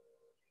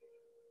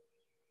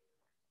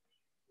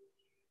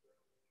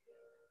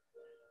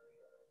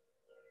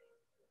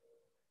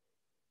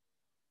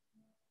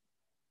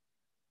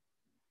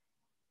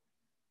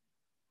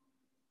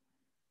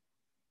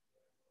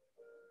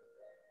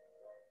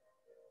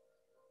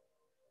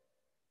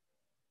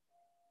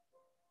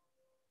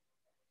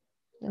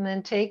 And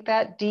then take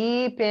that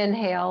deep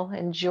inhale,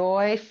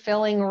 enjoy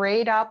filling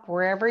right up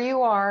wherever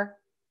you are.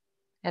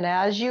 And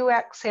as you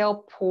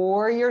exhale,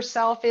 pour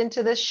yourself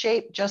into this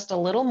shape just a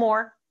little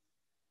more.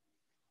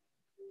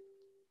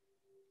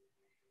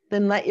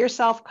 Then let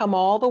yourself come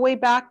all the way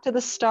back to the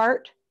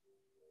start.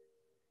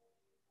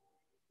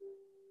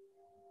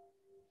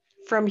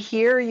 From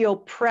here, you'll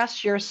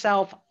press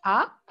yourself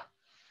up.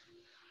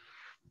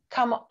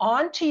 Come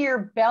onto your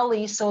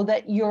belly so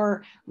that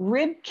your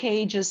rib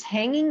cage is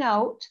hanging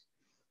out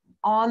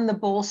on the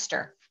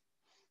bolster.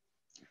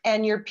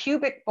 And your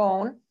pubic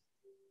bone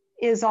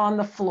is on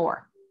the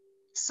floor,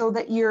 so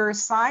that your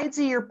sides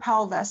of your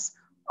pelvis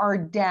are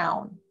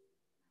down.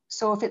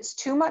 So if it's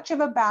too much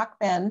of a back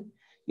bend,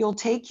 you'll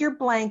take your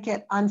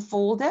blanket,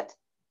 unfold it,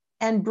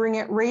 and bring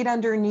it right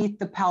underneath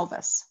the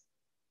pelvis.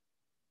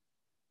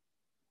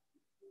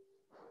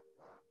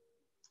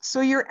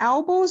 So your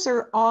elbows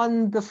are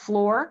on the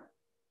floor,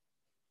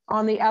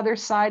 on the other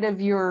side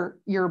of your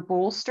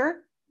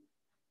bolster.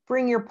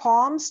 Bring your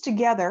palms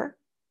together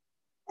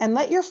and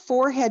let your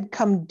forehead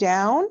come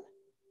down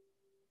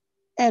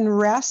and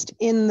rest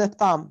in the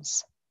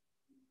thumbs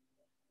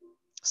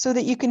so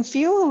that you can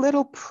feel a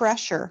little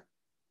pressure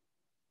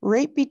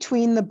right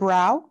between the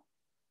brow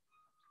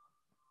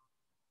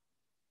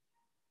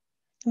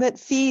that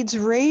feeds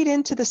right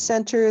into the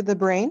center of the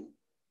brain.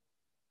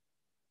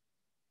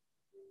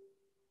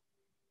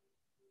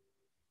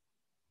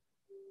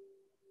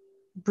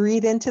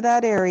 Breathe into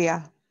that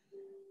area.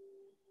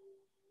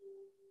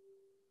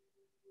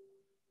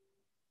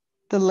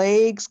 The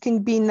legs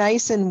can be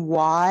nice and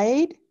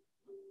wide,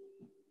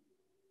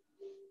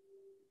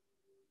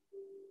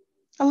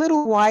 a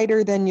little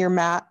wider than your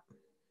mat,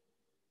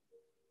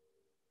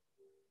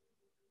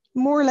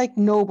 more like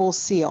noble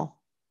seal.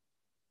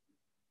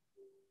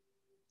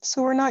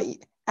 So we're not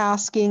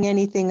asking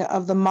anything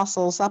of the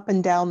muscles up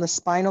and down the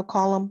spinal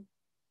column.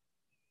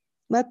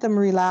 Let them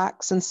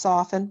relax and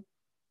soften.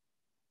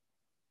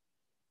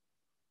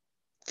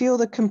 Feel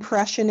the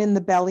compression in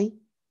the belly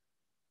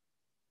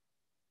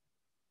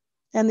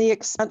and the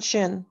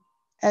expansion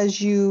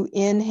as you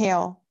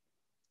inhale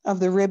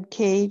of the rib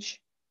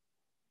cage.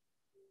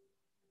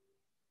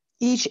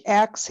 Each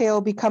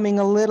exhale becoming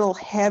a little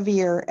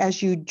heavier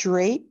as you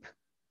drape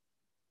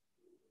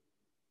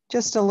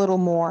just a little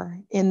more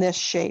in this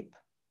shape.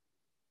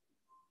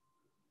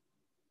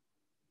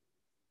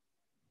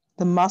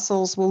 The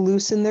muscles will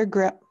loosen their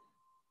grip.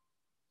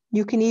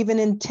 You can even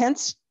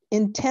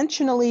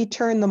intentionally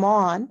turn them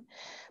on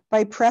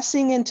by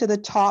pressing into the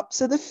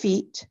tops of the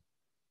feet,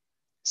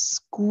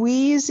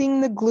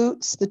 squeezing the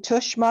glutes, the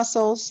tush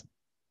muscles,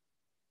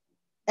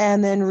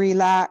 and then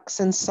relax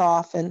and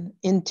soften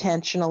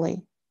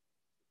intentionally.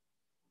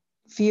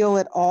 Feel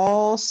it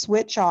all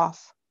switch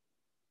off.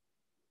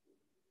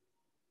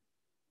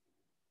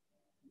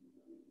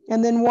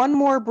 And then one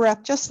more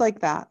breath, just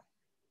like that.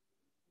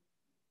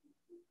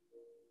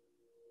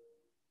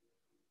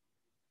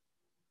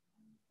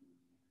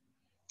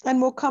 And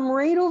we'll come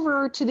right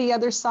over to the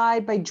other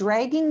side by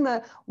dragging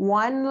the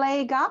one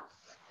leg up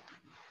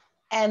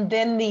and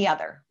then the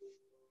other.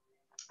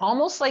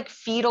 Almost like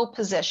fetal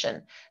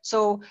position,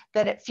 so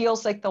that it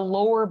feels like the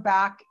lower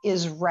back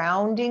is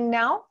rounding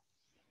now.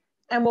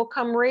 And we'll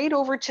come right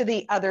over to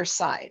the other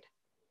side.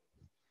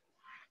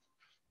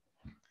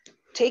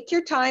 Take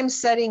your time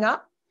setting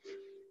up.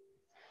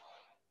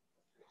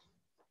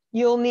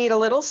 You'll need a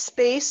little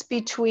space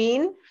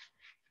between,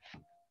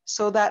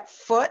 so that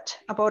foot,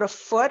 about a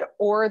foot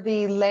or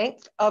the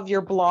length of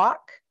your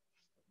block.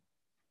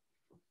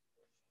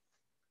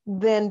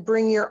 Then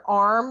bring your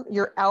arm,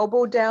 your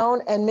elbow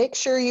down, and make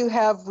sure you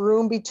have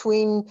room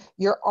between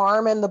your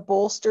arm and the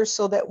bolster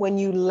so that when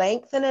you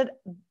lengthen it,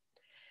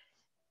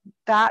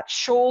 that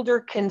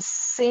shoulder can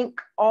sink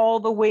all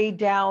the way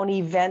down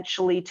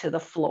eventually to the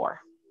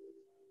floor.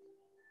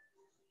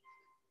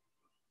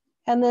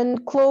 And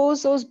then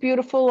close those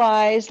beautiful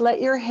eyes,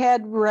 let your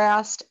head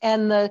rest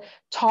and the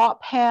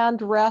top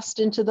hand rest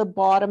into the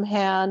bottom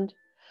hand.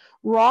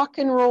 Rock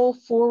and roll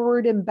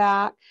forward and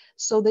back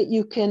so that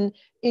you can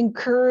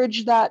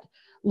encourage that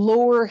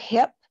lower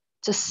hip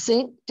to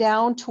sink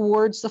down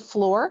towards the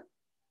floor.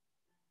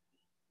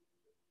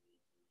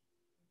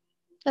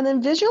 And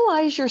then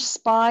visualize your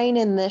spine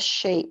in this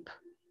shape,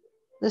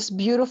 this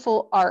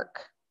beautiful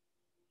arc,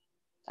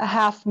 a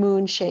half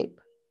moon shape.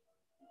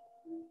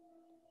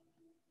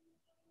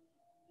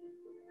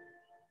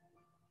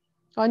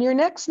 On your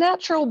next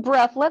natural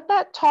breath, let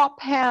that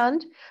top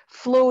hand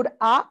float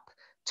up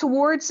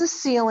towards the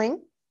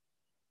ceiling,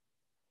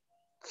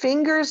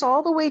 fingers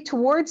all the way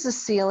towards the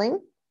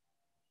ceiling,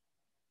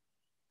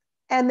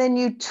 and then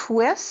you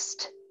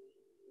twist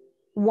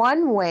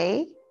one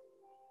way,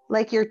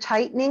 like you're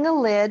tightening a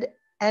lid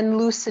and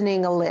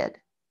loosening a lid,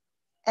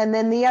 and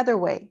then the other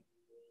way.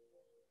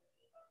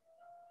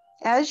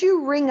 As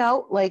you ring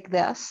out like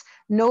this,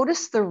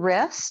 notice the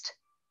wrist,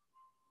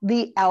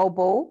 the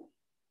elbow,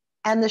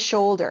 and the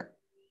shoulder,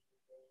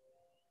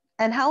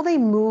 and how they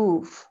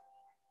move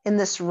in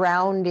this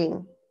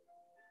rounding,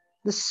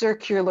 the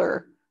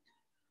circular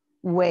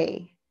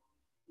way.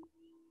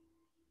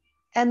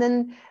 And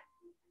then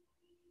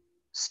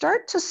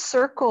start to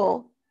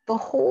circle the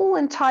whole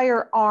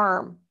entire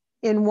arm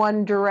in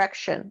one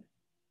direction.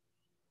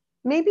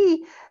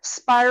 Maybe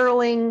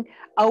spiraling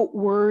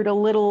outward a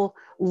little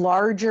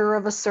larger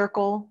of a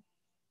circle.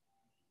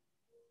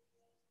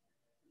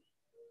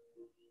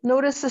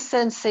 Notice the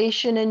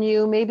sensation in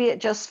you. Maybe it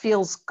just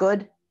feels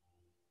good.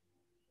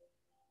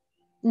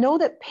 Know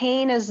that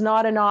pain is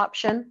not an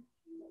option.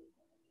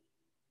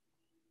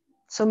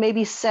 So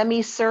maybe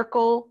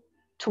semicircle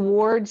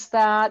towards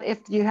that. If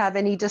you have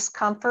any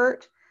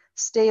discomfort,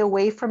 stay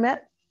away from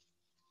it.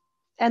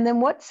 And then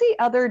what's the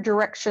other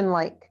direction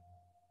like?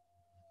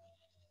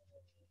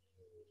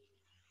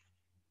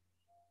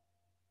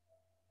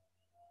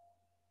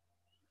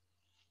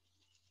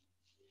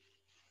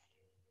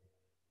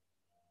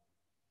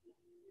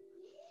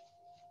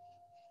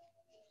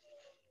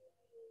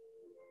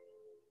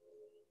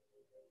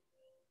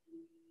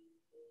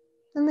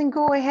 And then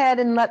go ahead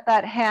and let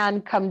that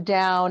hand come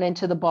down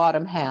into the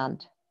bottom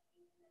hand.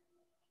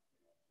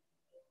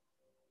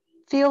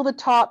 Feel the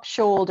top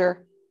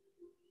shoulder.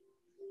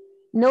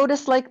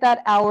 Notice like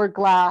that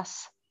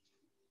hourglass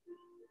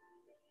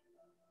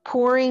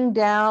pouring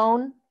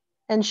down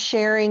and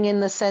sharing in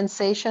the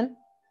sensation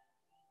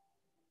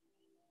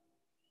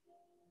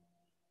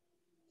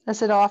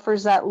as it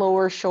offers that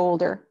lower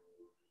shoulder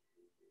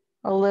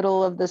a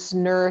little of this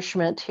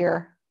nourishment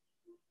here.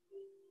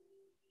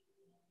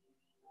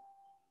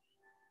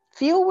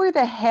 Feel where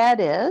the head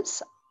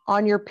is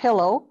on your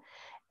pillow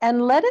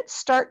and let it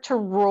start to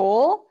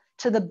roll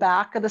to the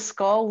back of the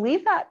skull.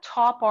 Leave that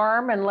top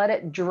arm and let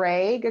it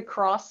drag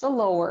across the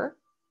lower,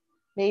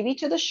 maybe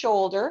to the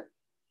shoulder.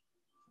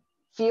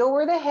 Feel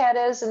where the head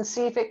is and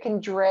see if it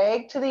can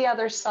drag to the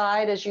other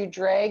side as you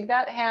drag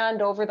that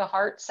hand over the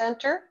heart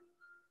center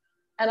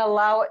and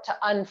allow it to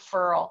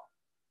unfurl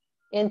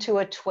into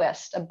a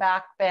twist, a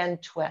back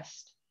bend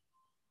twist.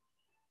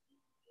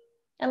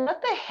 And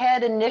let the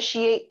head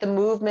initiate the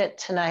movement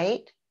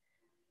tonight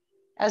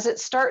as it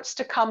starts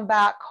to come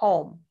back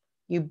home.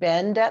 You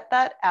bend at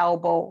that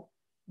elbow,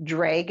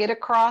 drag it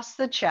across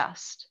the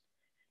chest,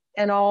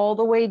 and all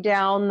the way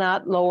down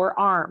that lower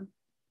arm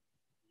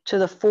to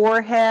the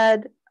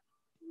forehead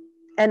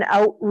and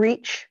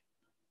outreach.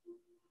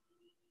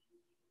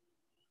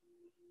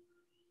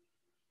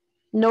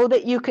 Know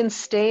that you can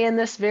stay in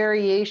this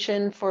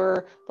variation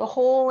for the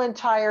whole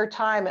entire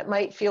time. It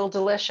might feel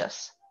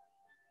delicious.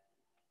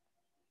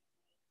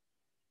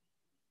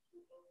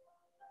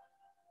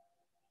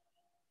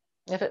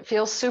 If it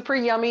feels super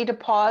yummy to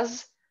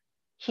pause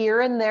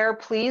here and there,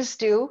 please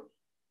do.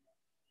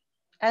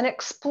 And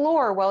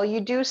explore while you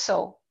do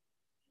so.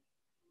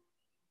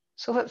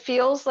 So if it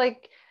feels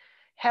like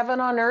heaven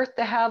on earth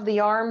to have the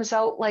arms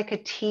out like a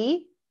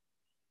T,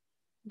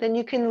 then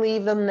you can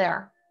leave them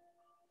there.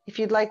 If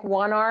you'd like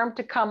one arm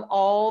to come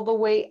all the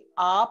way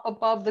up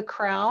above the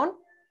crown,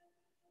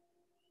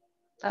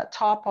 that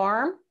top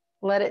arm,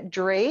 let it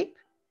drape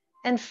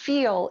and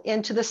feel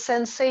into the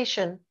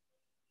sensation.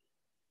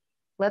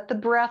 Let the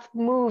breath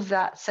move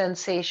that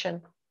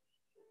sensation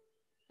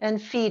and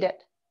feed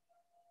it.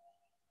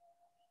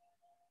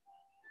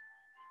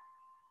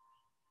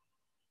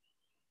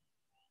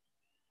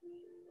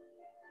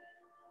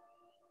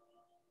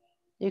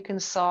 You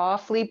can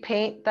softly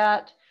paint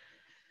that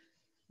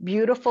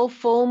beautiful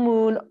full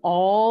moon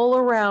all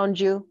around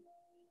you.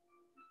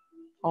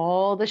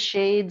 All the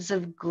shades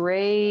of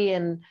gray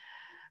and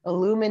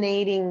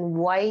illuminating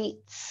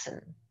whites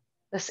and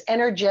this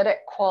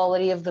energetic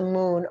quality of the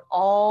moon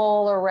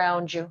all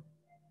around you.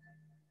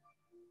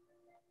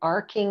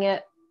 Arcing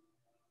it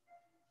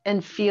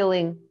and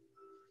feeling.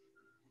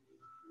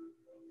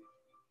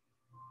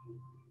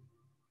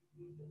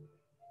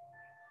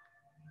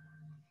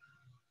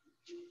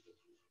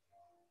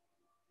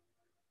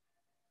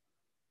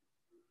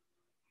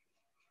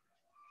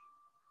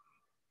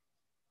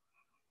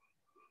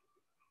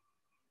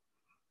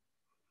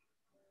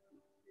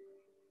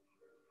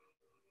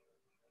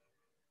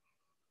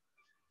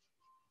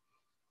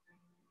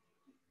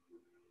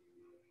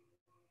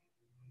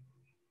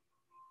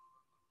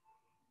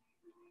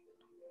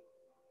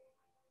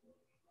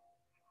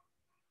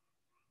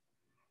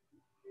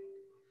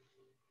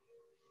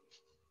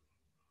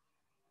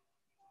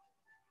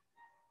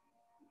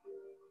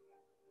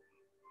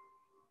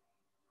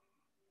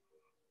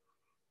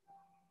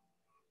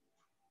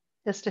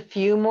 Just a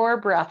few more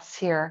breaths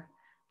here.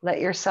 Let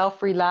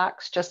yourself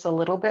relax just a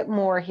little bit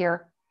more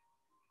here.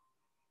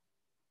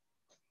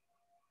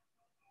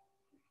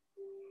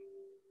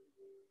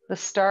 The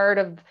start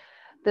of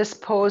this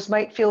pose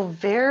might feel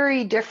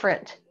very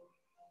different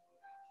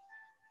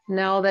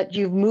now that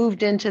you've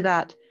moved into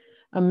that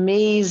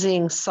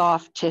amazing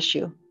soft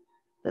tissue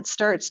that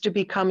starts to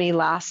become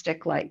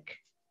elastic-like,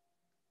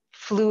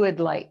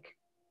 fluid-like.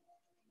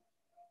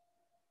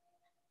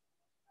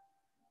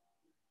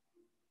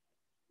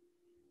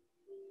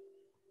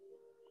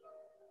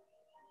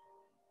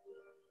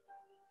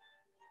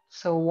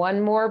 So one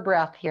more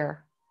breath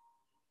here.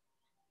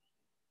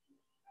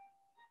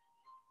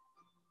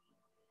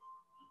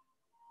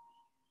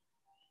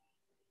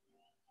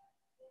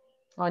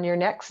 On your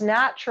next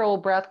natural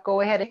breath,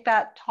 go ahead and take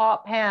that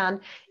top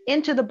hand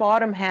into the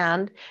bottom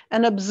hand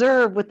and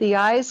observe with the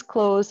eyes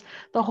closed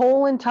the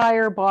whole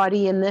entire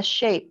body in this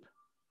shape.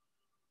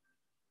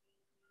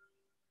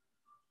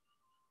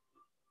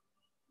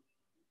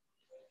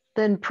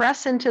 Then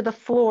press into the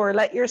floor,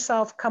 let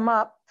yourself come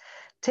up,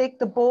 take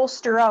the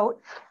bolster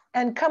out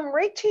and come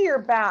right to your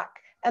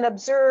back and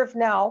observe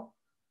now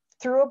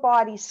through a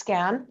body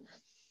scan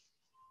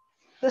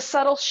the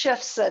subtle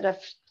shifts that have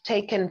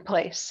taken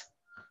place.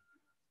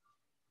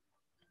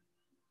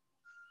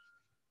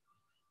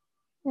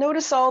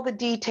 Notice all the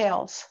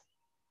details.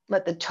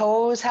 Let the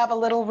toes have a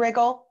little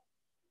wriggle.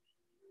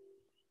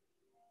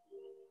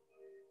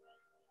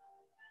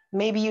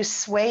 Maybe you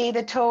sway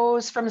the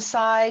toes from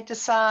side to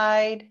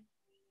side.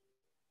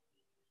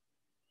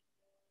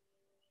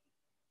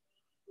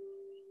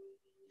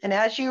 And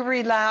as you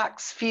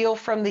relax, feel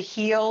from the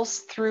heels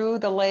through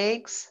the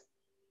legs.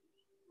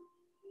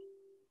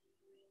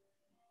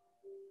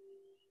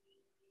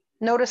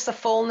 Notice the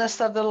fullness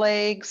of the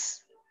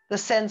legs, the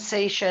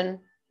sensation,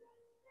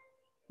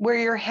 where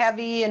you're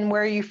heavy and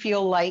where you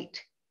feel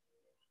light.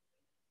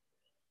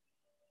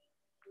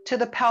 To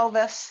the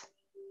pelvis,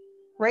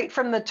 right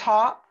from the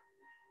top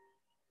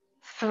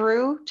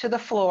through to the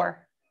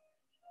floor.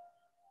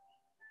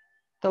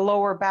 The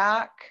lower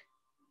back,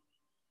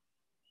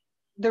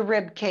 the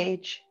rib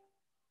cage,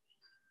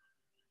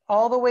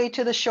 all the way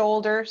to the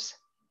shoulders,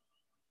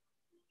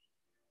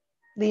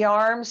 the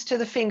arms to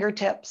the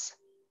fingertips.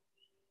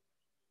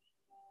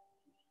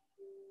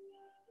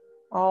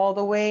 All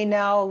the way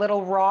now, a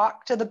little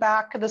rock to the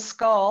back of the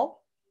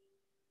skull.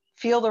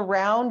 Feel the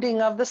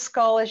rounding of the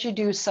skull as you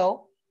do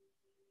so.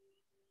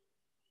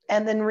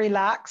 And then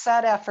relax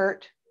that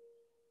effort.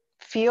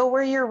 Feel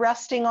where you're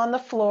resting on the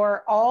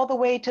floor all the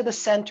way to the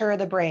center of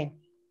the brain.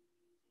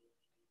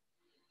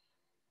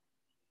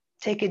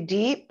 Take a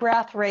deep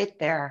breath right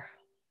there.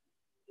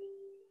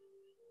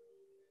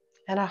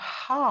 And a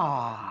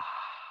ha.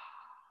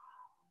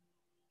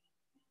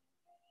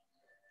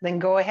 Then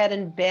go ahead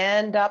and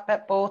bend up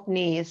at both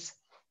knees.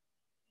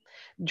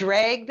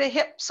 Drag the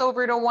hips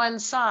over to one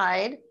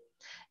side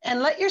and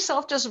let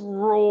yourself just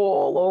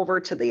roll over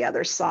to the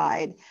other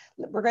side.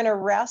 We're going to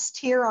rest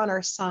here on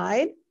our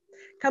side,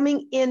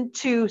 coming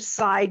into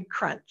side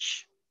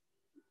crunch.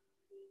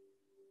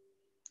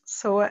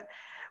 So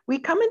we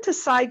come into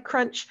side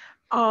crunch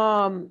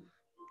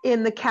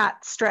in the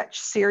cat stretch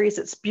series.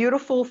 It's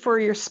beautiful for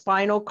your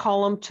spinal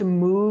column to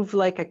move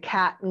like a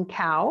cat and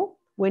cow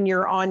when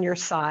you're on your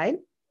side.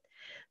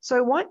 So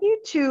I want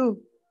you to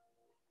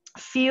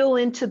feel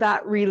into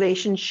that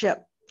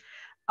relationship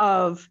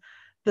of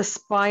the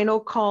spinal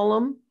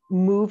column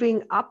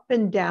moving up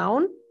and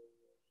down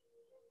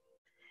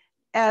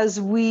as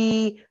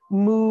we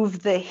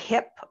move the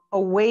hip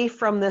away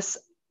from this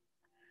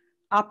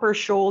upper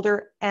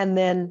shoulder and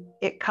then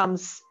it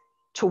comes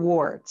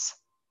towards.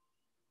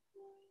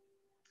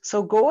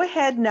 So go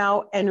ahead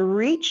now and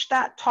reach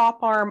that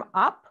top arm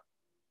up,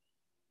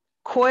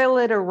 coil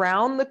it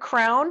around the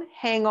crown,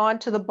 hang on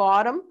to the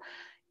bottom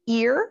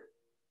ear,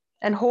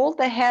 and hold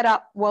the head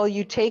up while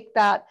you take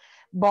that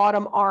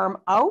bottom arm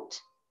out.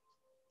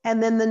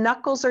 And then the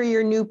knuckles are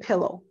your new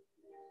pillow.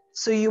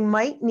 So you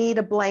might need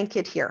a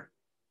blanket here.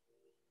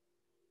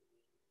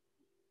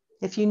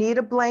 If you need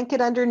a blanket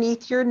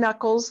underneath your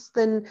knuckles,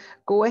 then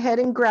go ahead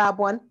and grab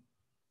one.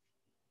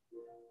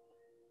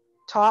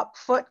 Top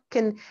foot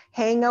can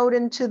hang out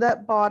into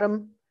that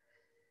bottom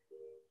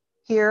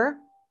here,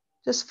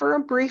 just for a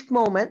brief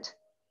moment.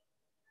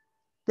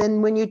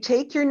 Then when you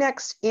take your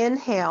next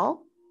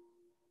inhale,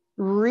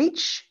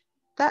 reach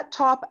that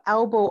top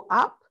elbow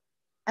up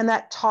and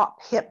that top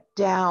hip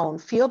down.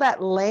 Feel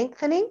that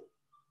lengthening,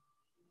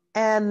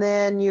 and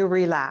then you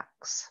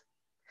relax.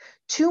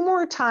 2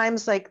 more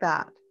times like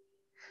that.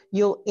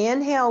 You'll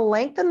inhale,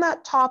 lengthen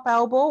that top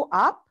elbow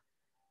up,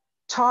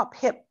 top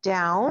hip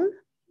down.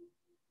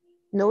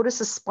 Notice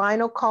the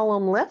spinal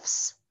column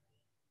lifts,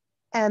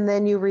 and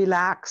then you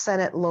relax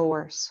and it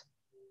lowers.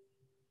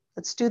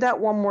 Let's do that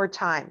one more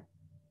time.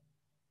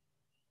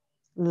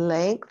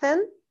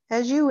 Lengthen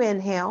as you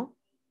inhale.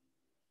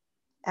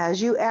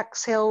 As you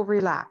exhale,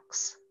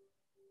 relax.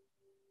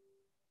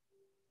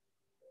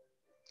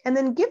 And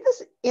then give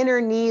the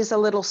inner knees a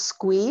little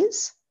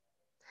squeeze.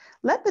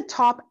 Let the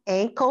top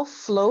ankle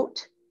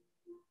float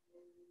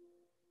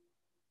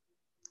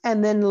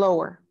and then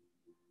lower.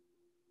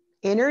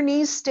 Inner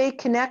knees stay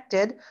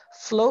connected.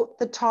 Float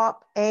the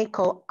top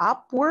ankle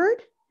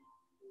upward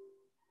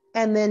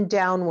and then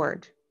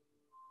downward.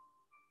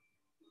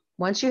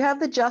 Once you have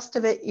the gist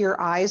of it, your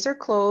eyes are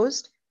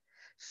closed.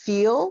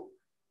 Feel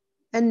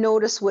and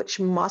notice which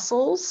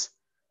muscles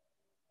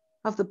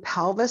of the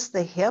pelvis,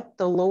 the hip,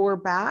 the lower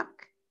back.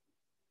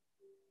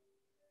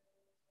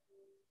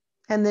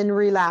 And then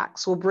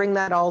relax. We'll bring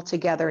that all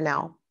together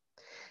now.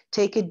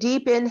 Take a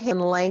deep inhale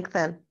and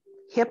lengthen.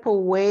 Hip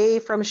away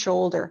from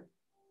shoulder.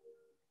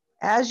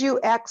 As you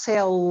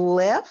exhale,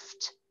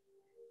 lift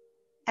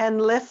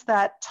and lift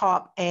that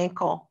top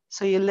ankle.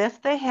 So you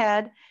lift the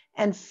head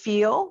and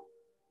feel.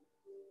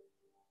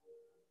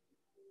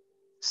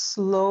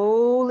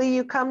 Slowly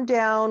you come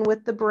down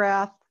with the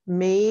breath.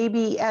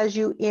 Maybe as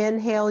you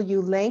inhale,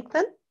 you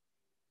lengthen.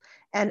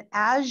 And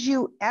as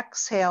you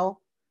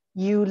exhale,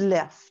 you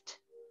lift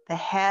the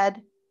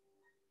head.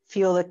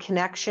 Feel the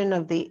connection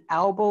of the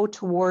elbow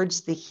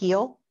towards the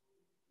heel,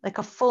 like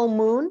a full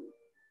moon.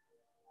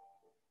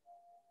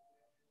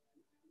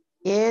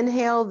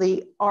 Inhale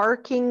the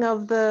arcing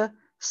of the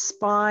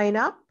spine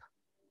up.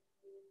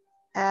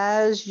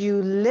 As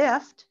you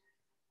lift,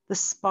 the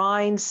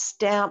spine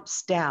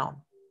stamps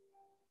down.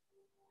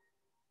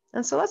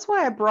 And so that's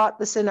why I brought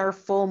this in our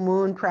full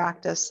moon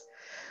practice,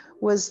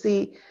 was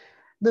the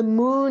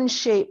moon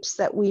shapes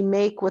that we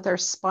make with our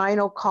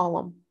spinal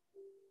column.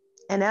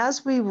 And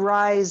as we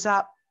rise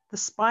up, the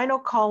spinal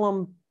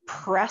column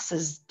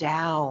presses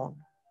down.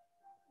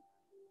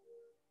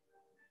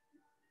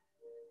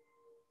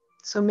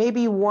 So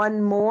maybe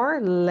one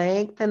more,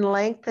 lengthen,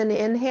 lengthen,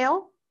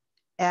 inhale,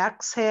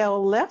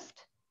 exhale,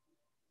 lift.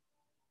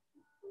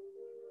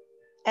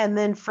 And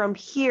then from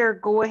here,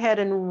 go ahead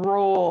and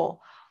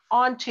roll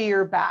onto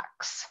your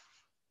backs,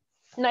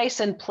 nice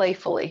and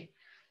playfully.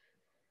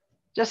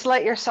 Just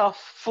let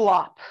yourself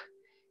flop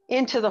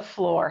into the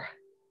floor.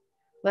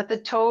 Let the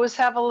toes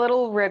have a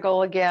little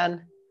wriggle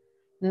again,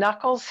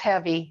 knuckles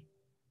heavy.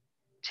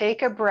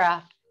 Take a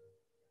breath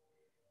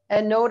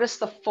and notice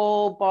the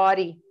full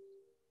body.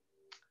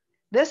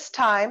 This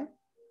time,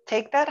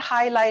 take that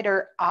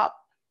highlighter up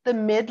the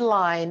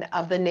midline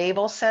of the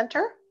navel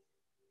center,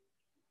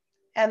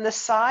 and the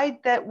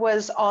side that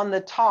was on the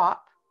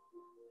top,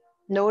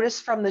 notice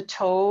from the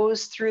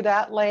toes through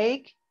that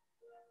leg,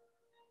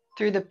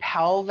 through the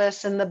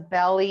pelvis and the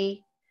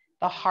belly,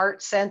 the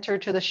heart center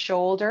to the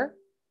shoulder,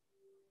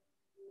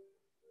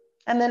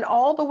 and then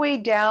all the way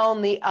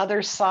down the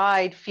other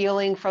side,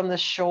 feeling from the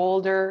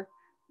shoulder,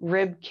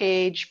 rib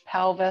cage,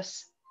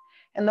 pelvis,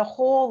 and the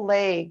whole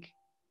leg.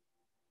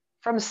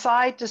 From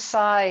side to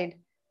side,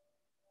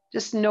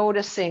 just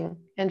noticing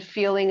and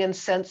feeling and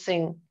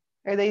sensing.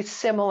 Are they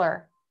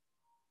similar?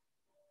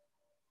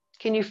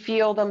 Can you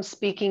feel them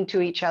speaking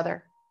to each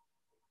other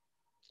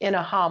in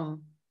a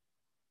hum?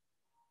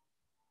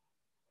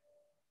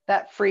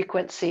 That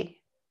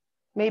frequency.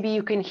 Maybe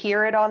you can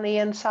hear it on the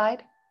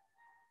inside.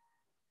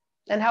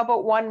 And how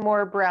about one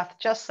more breath,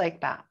 just like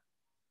that?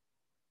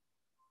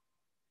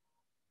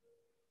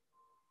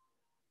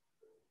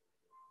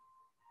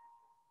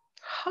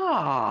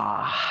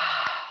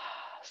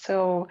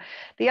 So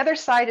the other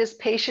side is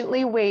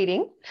patiently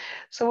waiting.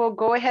 So we'll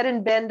go ahead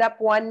and bend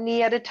up one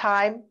knee at a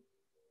time.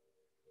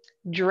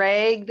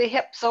 Drag the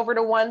hips over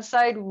to one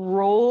side,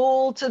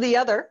 roll to the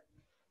other.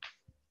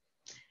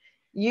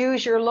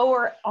 Use your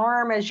lower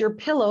arm as your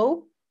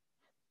pillow.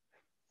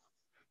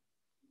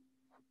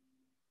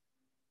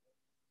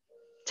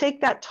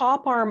 Take that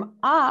top arm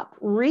up,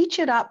 reach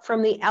it up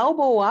from the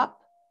elbow up,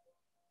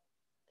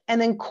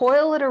 and then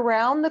coil it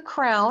around the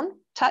crown,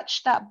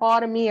 touch that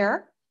bottom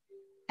ear,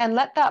 and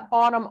let that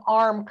bottom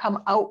arm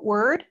come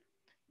outward.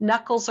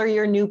 Knuckles are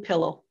your new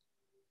pillow.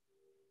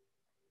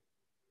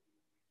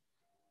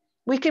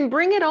 We can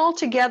bring it all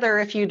together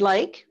if you'd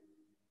like.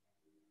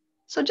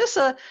 So just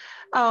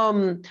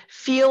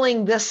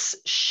feeling this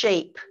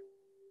shape.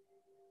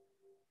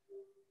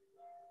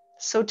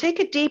 So take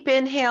a deep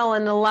inhale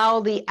and allow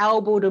the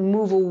elbow to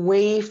move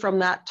away from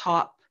that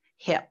top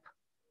hip.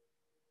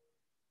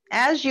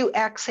 As you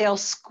exhale,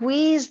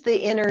 squeeze the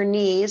inner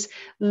knees,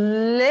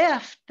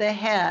 lift the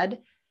head,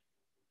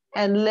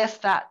 and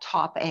lift that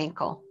top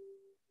ankle.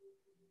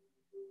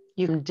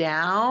 You can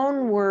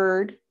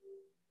downward.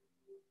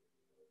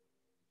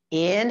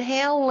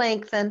 Inhale,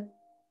 lengthen.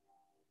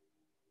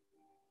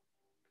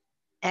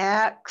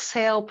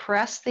 Exhale,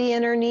 press the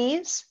inner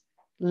knees,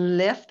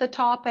 lift the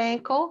top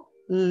ankle,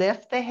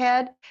 lift the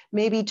head,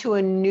 maybe to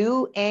a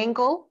new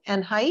angle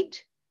and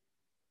height.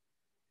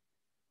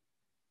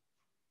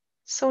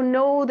 So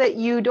know that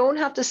you don't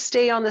have to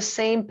stay on the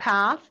same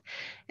path,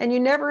 and you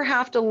never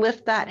have to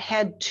lift that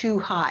head too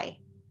high.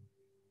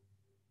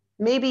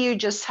 Maybe you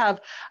just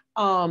have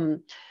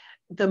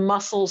the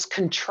muscles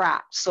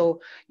contract.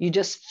 So you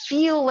just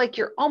feel like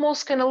you're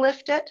almost going to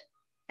lift it,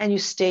 and you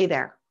stay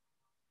there.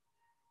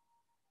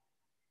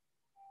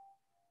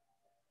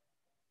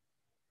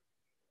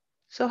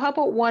 So how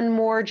about one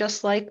more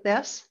just like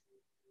this?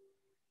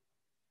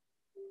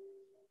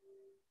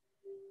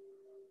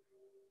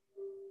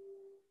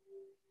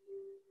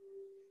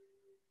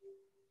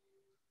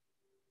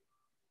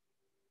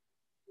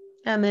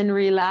 And then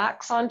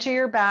relax onto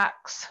your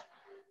backs.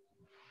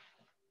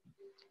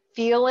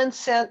 Feel and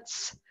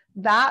sense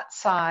that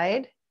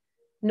side,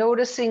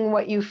 noticing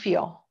what you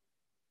feel.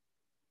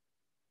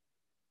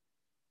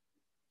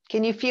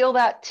 Can you feel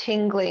that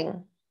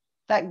tingling,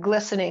 that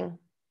glistening?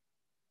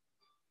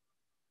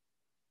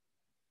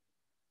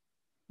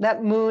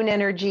 That moon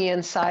energy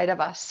inside of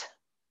us?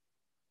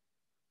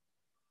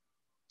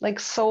 Like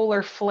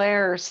solar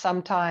flares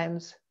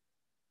sometimes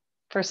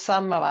for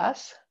some of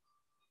us.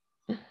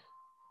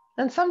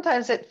 And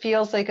sometimes it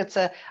feels like it's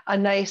a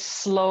nice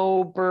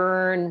slow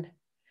burn,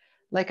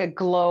 like a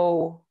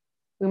glow.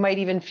 We might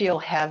even feel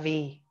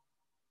heavy.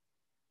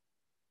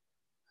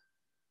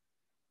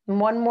 And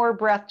one more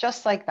breath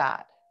just like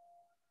that.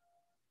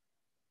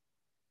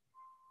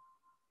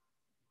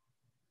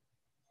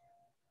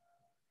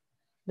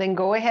 Then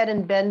go ahead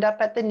and bend up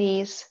at the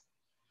knees.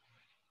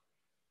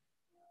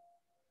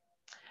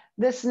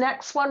 This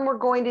next one, we're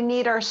going to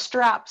need our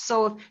strap.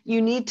 So if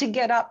you need to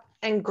get up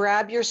and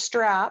grab your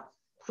strap,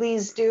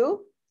 please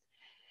do.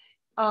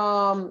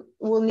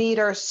 We'll need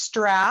our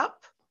strap.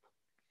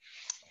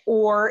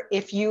 Or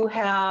if you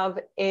have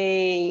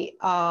a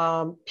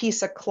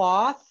piece of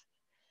cloth,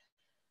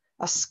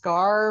 a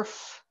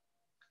scarf,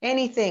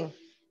 anything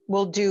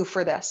will do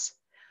for this.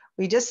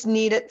 We just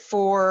need it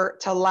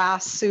to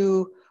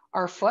lasso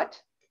our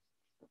foot.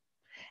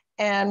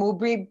 And we'll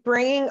be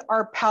bringing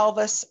our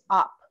pelvis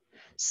up.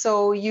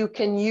 So you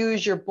can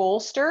use your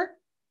bolster,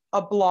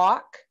 a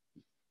block,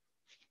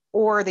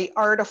 or the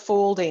art of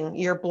folding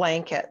your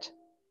blanket.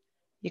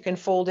 You can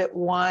fold it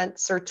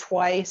once or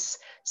twice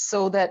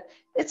so that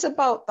it's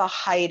about the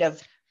height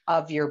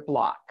of your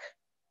block.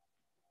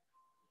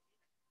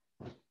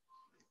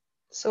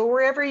 So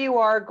wherever you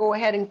are, go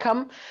ahead and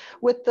come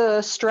with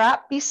the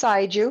strap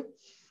beside you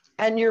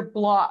and your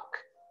block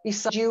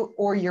beside you,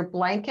 or your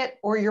blanket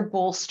or your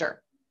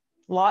bolster.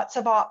 Lots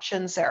of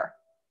options there.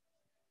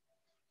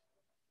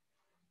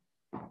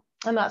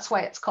 And that's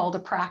why it's called a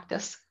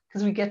practice,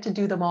 because we get to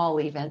do them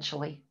all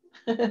eventually.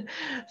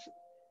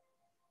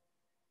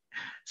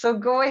 So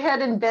go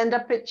ahead and bend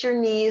up at your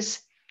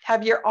knees.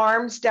 Have your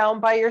arms down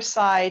by your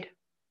side.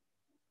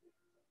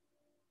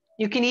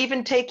 You can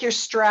even take your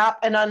strap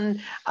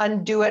and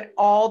undo it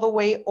all the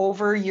way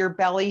over your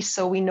belly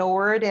so we know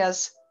where it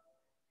is.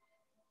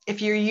 If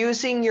you're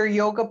using your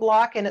yoga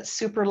block and it's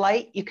super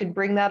light, you can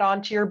bring that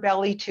onto your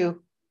belly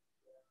too.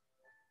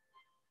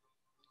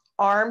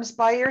 Arms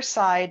by your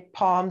side,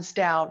 palms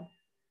down.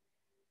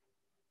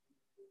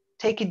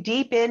 Take a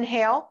deep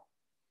inhale.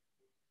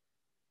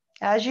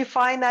 As you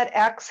find that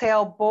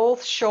exhale,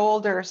 both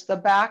shoulders, the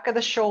back of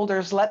the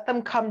shoulders, let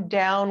them come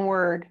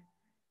downward.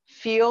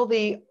 Feel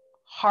the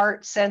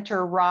heart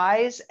center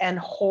rise and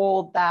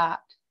hold that.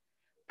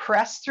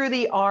 Press through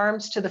the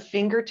arms to the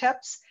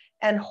fingertips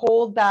and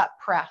hold that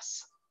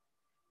press.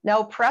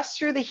 Now press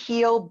through the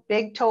heel,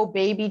 big toe,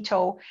 baby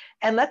toe,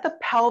 and let the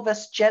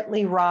pelvis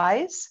gently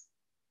rise.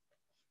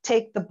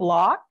 Take the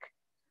block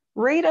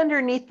right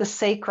underneath the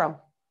sacrum.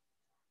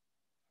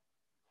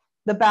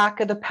 the back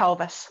of the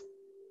pelvis.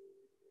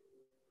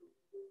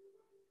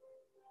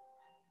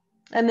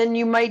 And then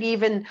you might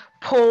even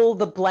pull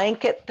the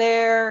blanket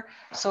there,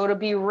 so it'll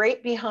be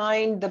right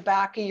behind the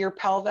back of your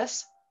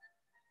pelvis.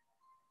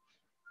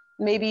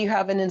 Maybe you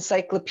have an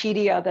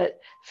encyclopedia that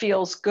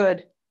feels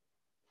good.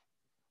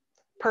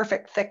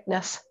 Perfect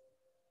thickness.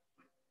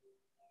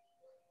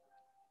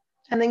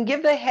 And then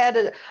give the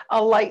head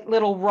a light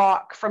little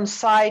rock from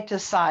side to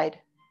side.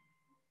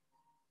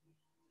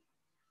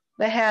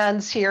 The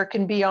hands here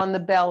can be on the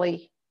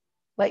belly.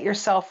 Let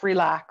yourself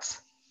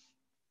relax.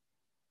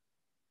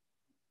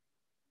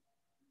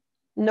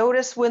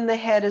 Notice when the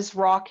head is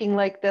rocking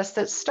like this,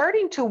 that's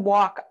starting to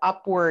walk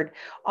upward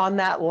on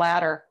that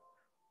ladder.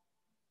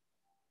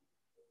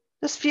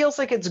 This feels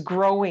like it's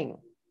growing.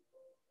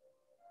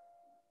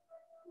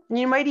 And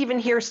you might even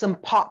hear some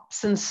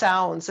pops and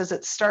sounds as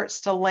it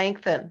starts to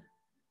lengthen,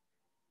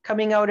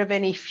 coming out of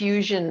any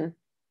fusion,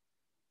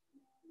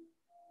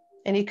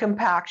 any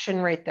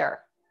compaction right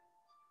there.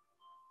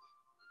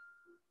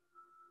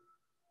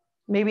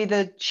 Maybe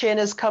the chin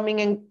is coming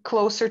in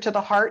closer to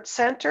the heart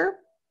center.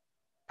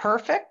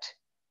 Perfect.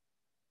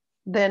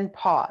 Then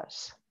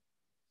pause.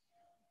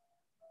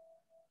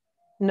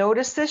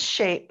 Notice this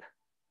shape.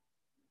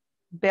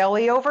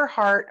 Belly over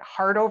heart,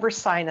 heart over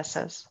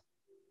sinuses.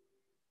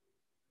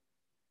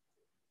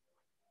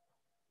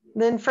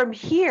 Then from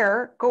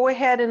here, go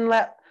ahead and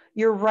let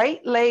your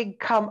right leg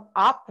come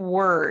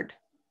upward.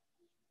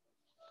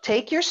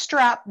 Take your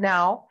strap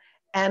now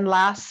and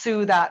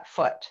lasso that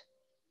foot.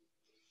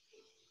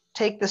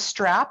 Take the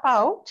strap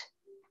out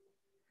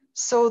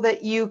so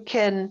that you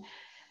can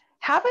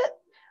have it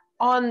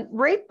on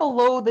right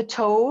below the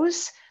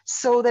toes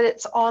so that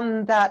it's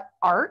on that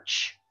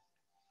arch,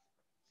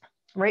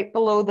 right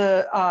below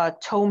the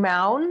toe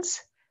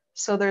mounds.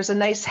 So there's a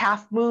nice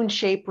half moon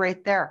shape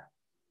right there.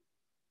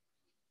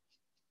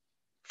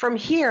 From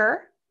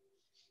here,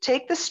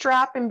 take the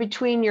strap in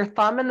between your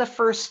thumb and the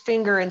first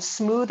finger and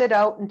smooth it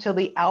out until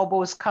the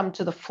elbows come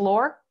to the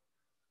floor.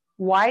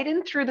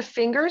 Widen through the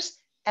fingers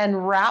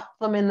and wrap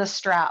them in the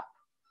strap.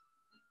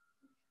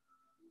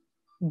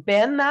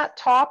 Bend that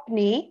top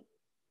knee,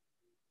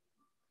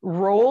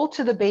 roll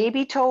to the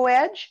baby toe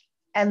edge,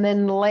 and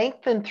then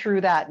lengthen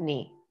through that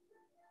knee.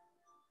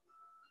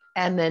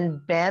 And then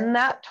bend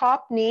that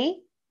top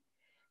knee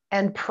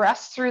and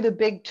press through the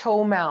big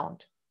toe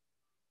mound.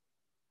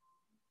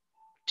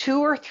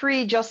 2 or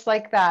 3 just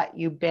like that.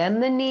 You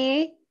bend the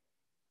knee,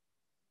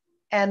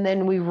 and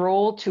then we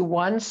roll to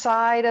one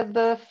side of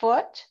the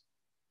foot.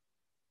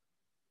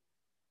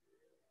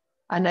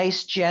 A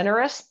nice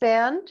generous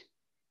bend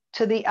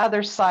to the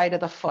other side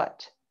of the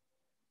foot.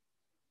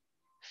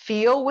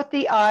 Feel with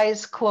the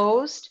eyes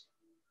closed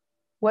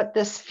what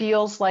this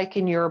feels like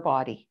in your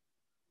body.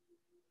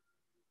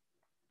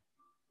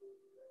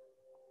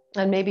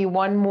 And maybe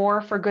one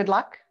more for good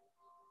luck.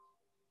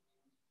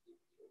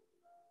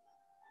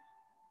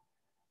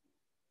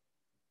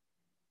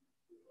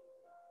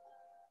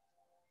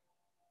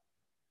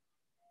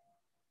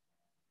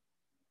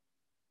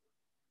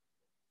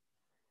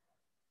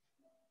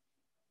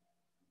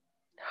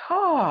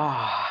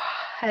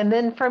 And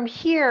then from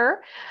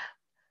here,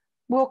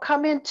 we'll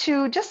come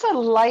into just a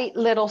light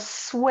little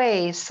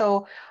sway.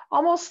 So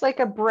almost like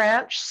a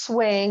branch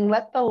swaying.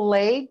 Let the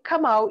leg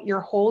come out. You're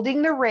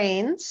holding the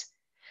reins.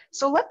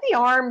 So let the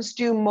arms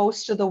do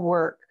most of the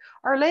work.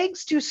 Our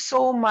legs do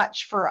so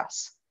much for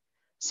us.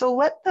 So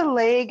let the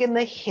leg and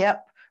the hip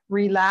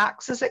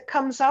relax as it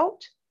comes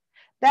out.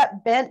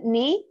 That bent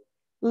knee,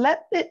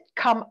 let it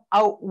come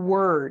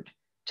outward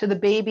to the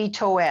baby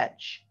toe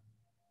edge.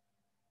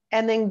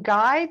 And then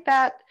guide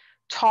that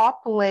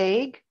top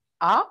leg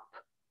up,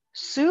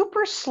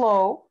 super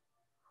slow,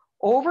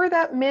 over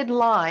that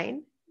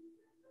midline,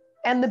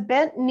 and the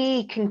bent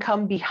knee can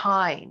come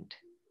behind.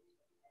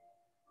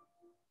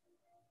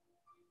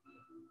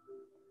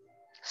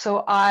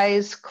 So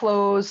eyes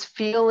closed,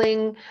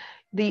 feeling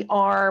the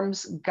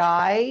arms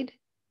guide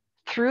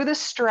through the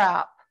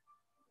strap,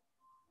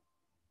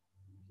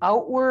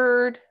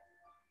 outward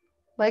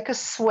like a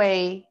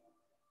sway,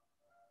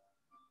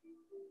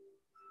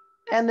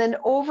 and then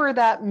over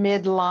that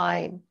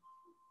midline.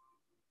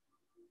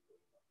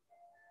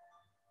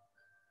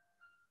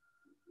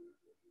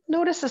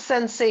 Notice a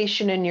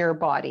sensation in your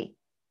body.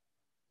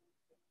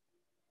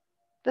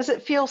 Does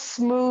it feel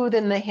smooth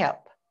in the hip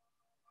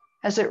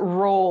as it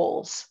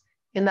rolls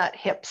in that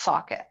hip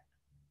socket?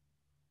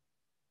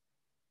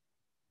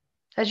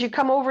 As you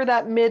come over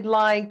that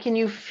midline, can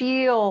you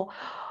feel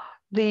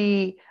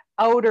the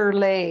outer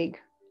leg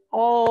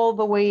all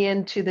the way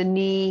into the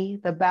knee,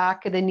 the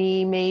back of the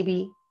knee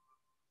maybe?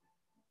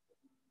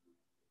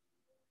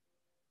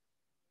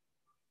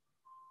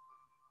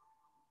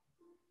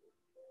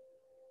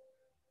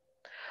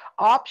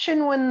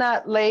 Option when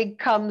that leg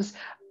comes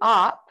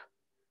up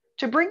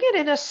to bring it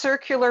in a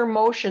circular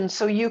motion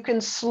so you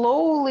can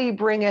slowly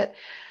bring it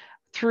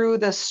through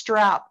the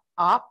strap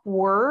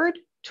upward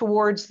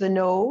towards the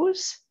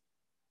nose,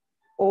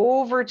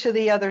 over to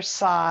the other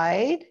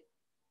side.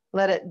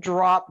 Let it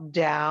drop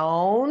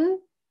down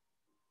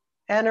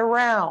and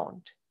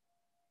around.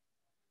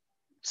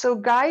 So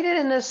guide it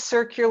in a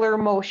circular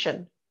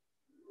motion.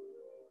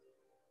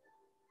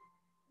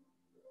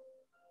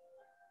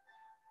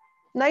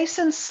 Nice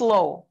and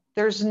slow.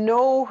 There's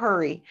no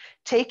hurry.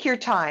 Take your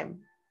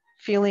time,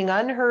 feeling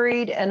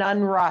unhurried and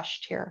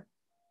unrushed here.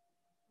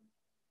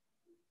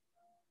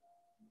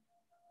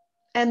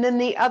 And then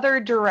the other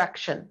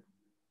direction.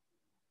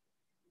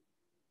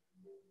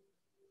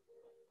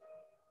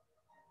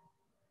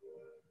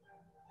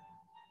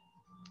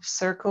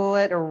 Circle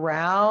it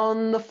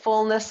around the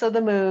fullness of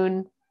the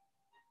moon.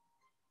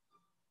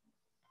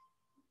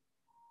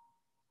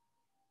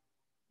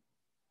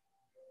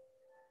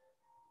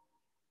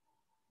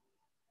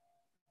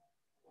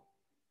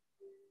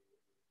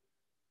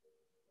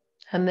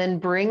 And then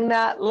bring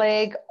that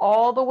leg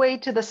all the way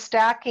to the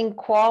stacking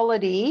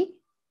quality.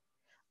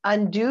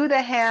 Undo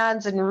the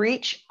hands and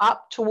reach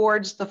up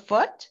towards the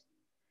foot.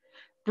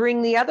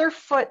 Bring the other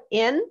foot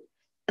in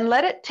and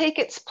let it take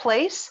its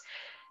place.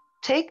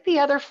 Take the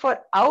other foot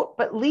out,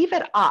 but leave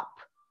it up.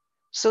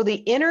 So the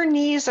inner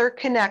knees are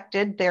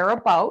connected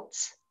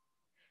thereabouts.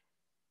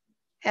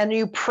 And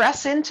you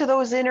press into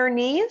those inner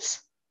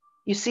knees.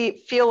 You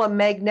feel a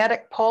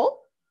magnetic pull.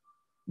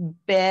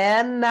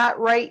 Bend that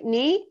right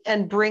knee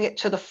and bring it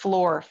to the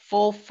floor,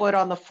 full foot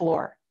on the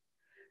floor.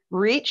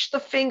 Reach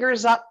the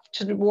fingers up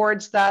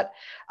towards that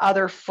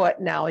other foot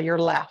now, your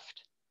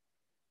left.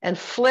 And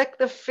flick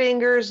the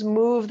fingers,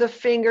 move the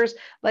fingers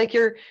like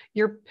you're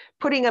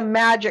putting a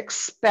magic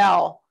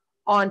spell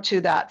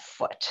onto that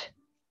foot.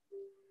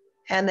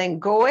 And then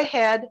go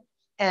ahead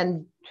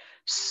and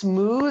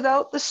smooth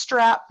out the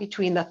strap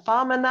between the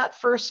thumb and that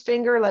first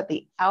finger. Let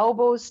the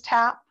elbows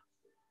tap.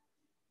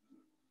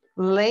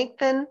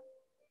 Lengthen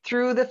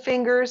through the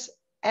fingers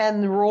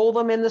and roll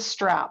them in the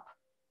strap.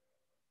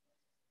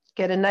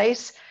 Get a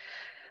nice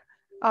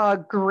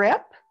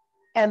grip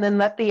and then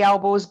let the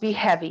elbows be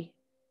heavy.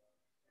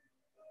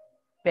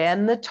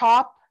 Bend the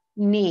top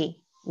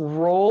knee,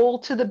 roll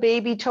to the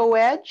baby toe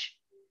edge,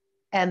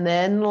 and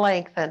then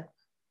lengthen.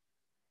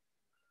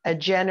 A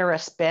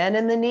generous bend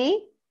in the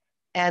knee,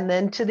 and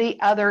then to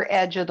the other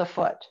edge of the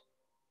foot.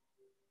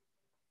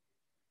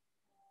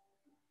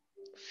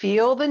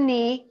 Feel the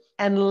knee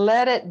and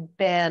let it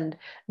bend.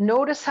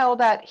 Notice how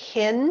that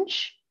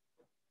hinge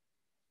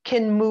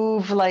can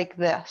move like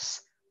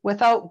this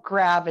without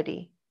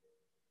gravity.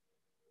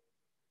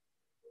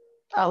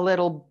 A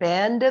little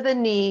bend of the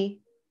knee.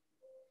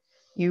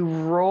 You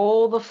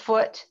roll the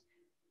foot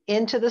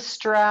into the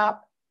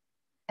strap,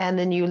 and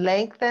then you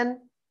lengthen,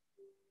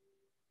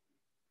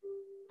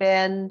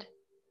 bend,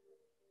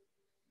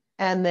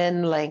 and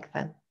then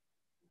lengthen.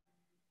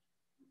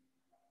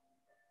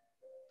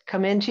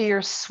 Come into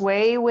your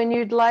sway when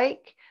you'd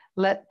like.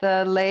 Let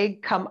the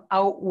leg come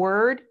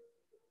outward.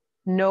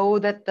 Know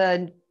that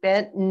the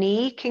bent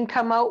knee can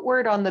come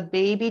outward on the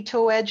baby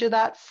toe edge of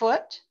that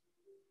foot.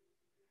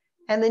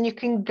 And then you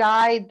can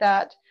guide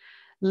that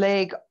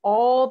leg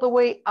all the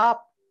way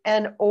up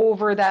and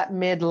over that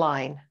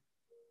midline.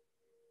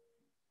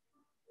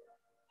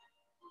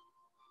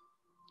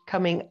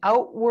 Coming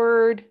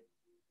outward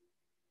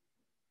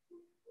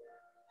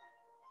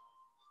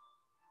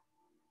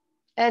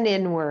and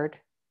inward.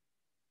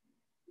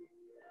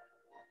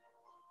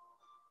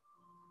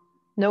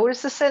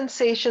 Notice the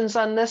sensations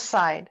on this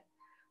side.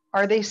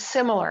 Are they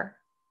similar?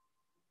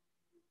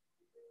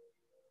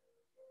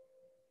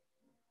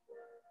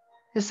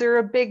 Is there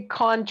a big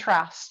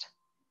contrast?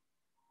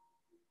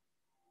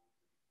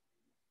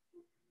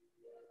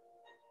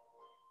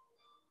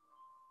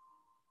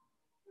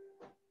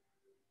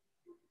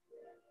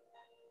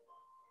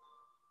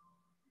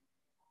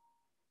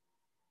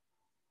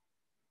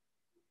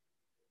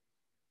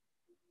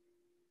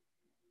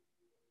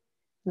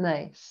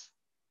 Nice.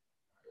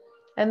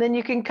 And then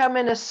you can come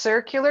in a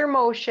circular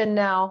motion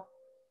now.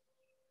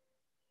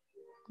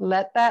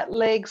 Let that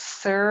leg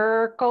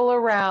circle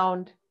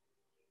around.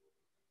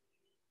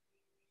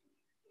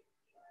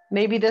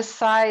 Maybe this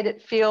side,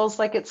 it feels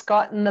like it's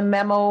gotten the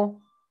memo.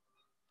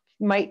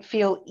 Might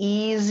feel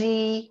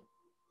easy.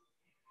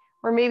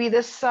 Or maybe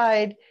this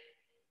side,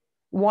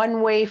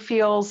 one way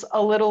feels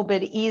a little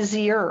bit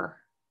easier.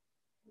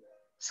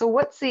 So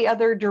what's the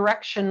other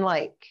direction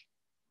like?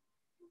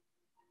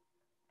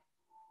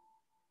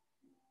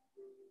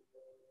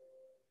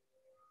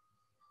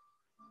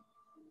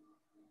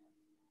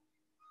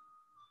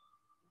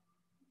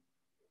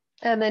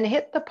 And then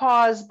hit the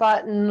pause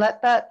button.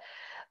 Let that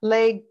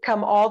leg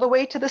come all the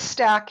way to the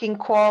stacking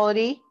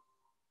quality.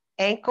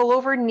 Ankle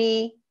over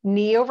knee,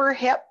 knee over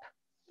hip.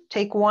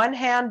 Take one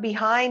hand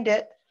behind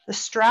it. The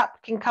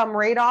strap can come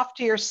right off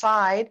to your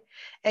side,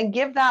 and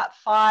give that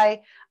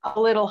thigh a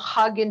little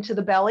hug into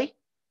the belly.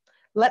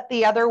 Let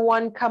the other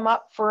one come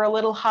up for a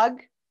little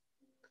hug.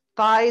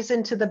 Thighs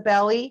into the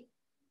belly.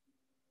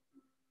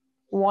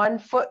 One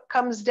foot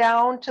comes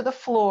down to the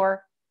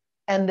floor,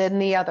 and then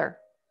the other.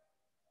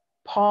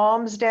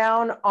 Palms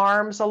down,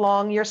 arms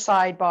along your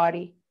side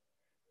body.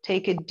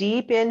 Take a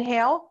deep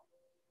inhale.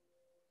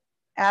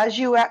 As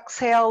you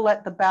exhale,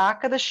 let the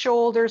back of the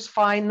shoulders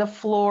find the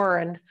floor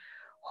and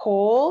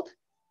hold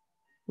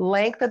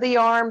Length of the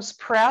arms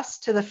press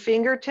to the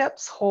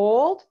fingertips,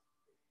 hold,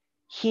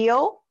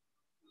 heel,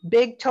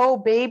 big toe,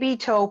 baby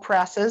toe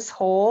presses,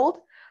 hold,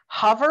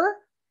 hover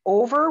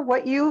over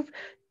what you've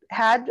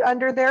had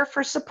under there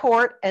for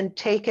support and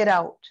take it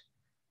out,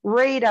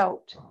 right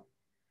out.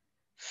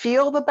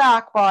 Feel the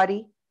back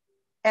body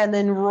and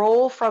then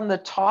roll from the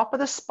top of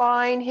the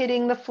spine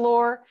hitting the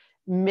floor,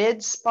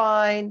 mid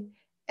spine,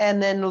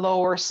 and then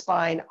lower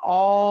spine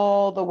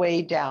all the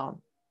way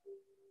down.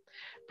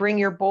 Bring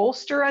your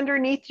bolster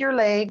underneath your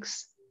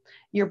legs,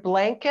 your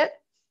blanket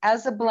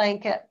as a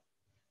blanket,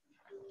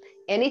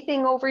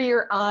 anything over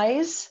your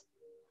eyes,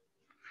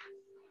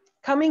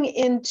 coming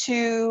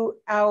into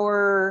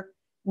our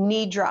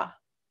nidra,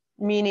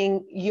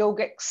 meaning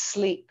yogic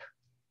sleep.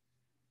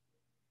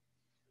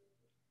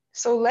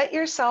 So let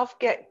yourself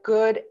get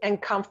good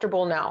and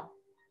comfortable now.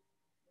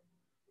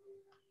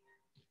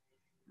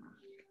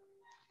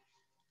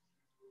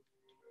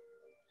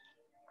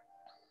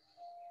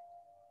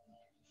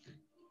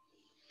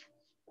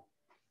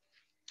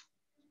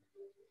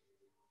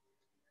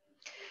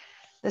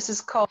 This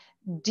is called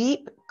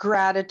Deep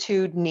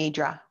Gratitude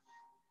Nidra.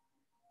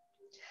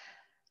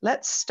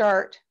 Let's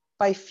start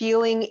by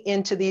feeling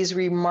into these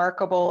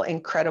remarkable,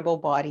 incredible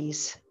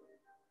bodies.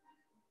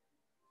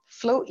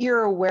 Float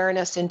your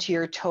awareness into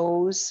your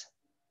toes.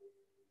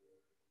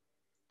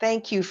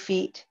 Thank you,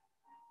 feet,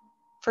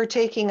 for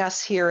taking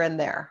us here and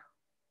there,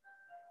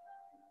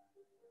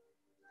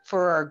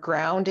 for our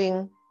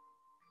grounding,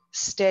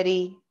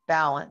 steady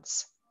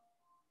balance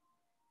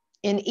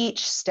in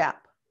each step.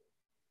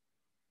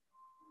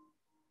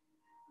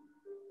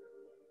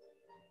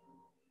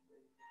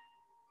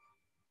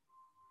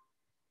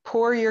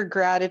 Pour your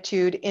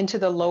gratitude into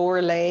the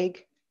lower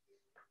leg.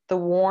 The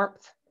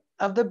warmth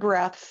of the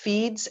breath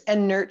feeds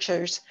and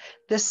nurtures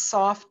this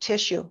soft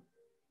tissue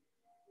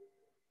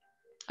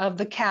of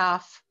the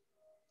calf,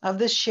 of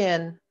the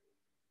shin,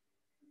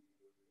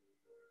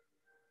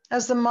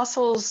 as the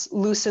muscles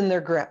loosen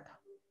their grip.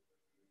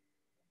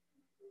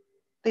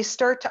 They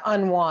start to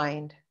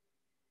unwind.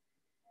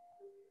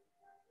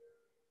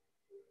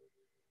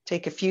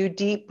 Take a few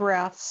deep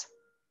breaths.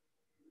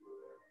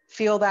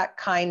 Feel that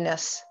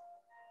kindness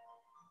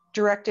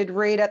directed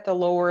right at the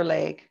lower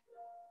leg.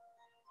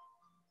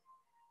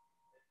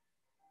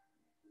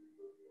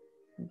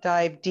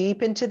 Dive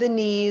deep into the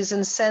knees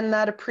and send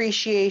that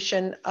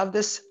appreciation of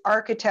this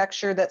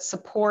architecture that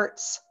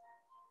supports,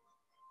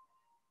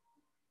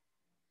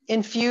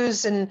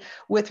 infuse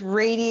with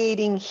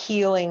radiating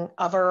healing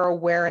of our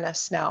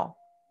awareness now.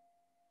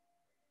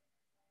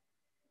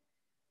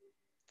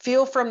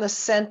 Feel from the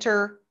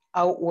center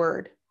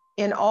outward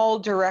in all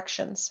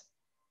directions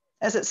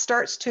as it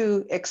starts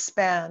to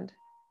expand.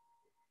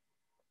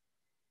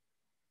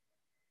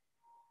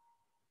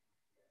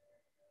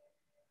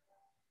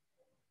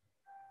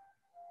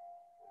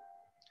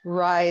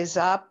 Rise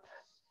up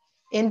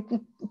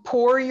and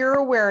pour your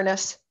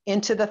awareness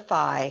into the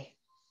thigh.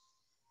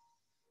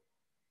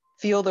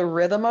 Feel the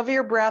rhythm of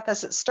your breath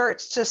as it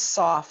starts to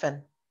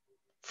soften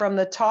from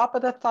the top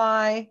of the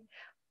thigh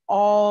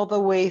all the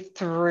way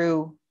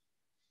through.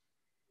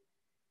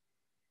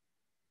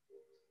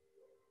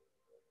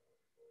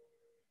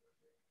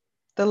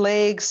 The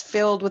legs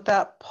filled with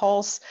that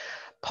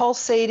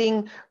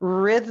pulsating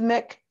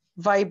rhythmic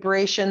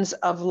vibrations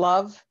of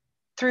love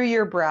through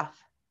your breath.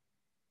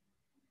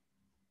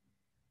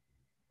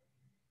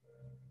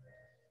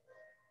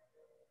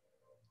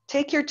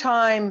 Take your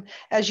time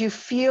as you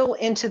feel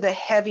into the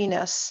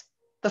heaviness,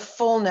 the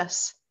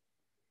fullness.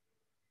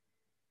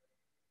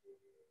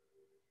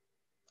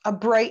 A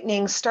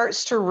brightening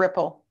starts to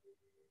ripple.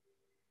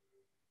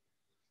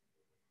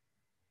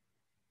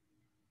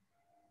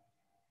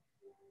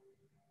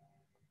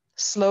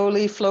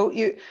 Slowly float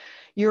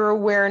your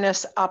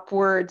awareness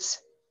upwards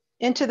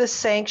into the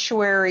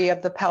sanctuary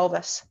of the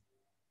pelvis,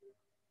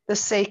 the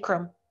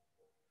sacrum.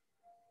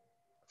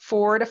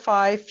 4 to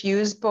 5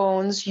 fused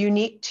bones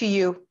unique to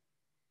you.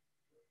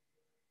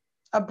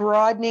 A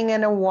broadening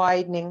and a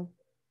widening.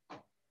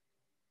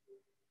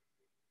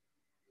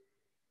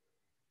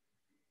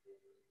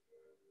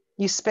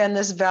 You spend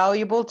this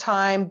valuable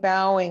time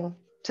bowing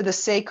to the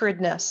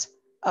sacredness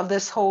of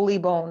this holy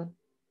bone.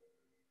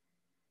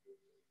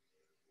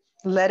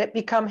 Let it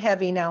become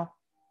heavy now.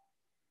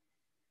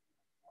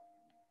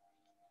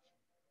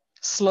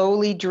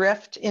 Slowly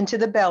drift into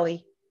the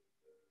belly.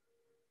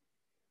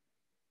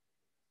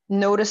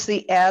 Notice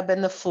the ebb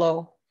and the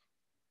flow.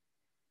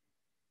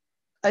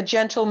 A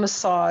gentle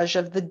massage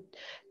of the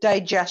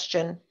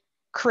digestion,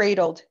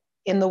 cradled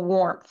in the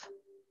warmth.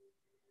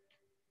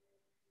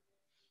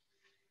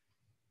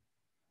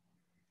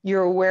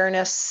 Your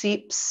awareness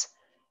seeps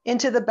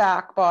into the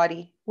back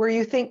body where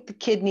you think the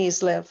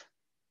kidneys live.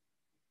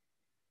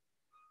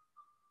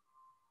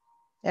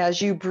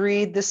 As you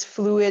breathe, this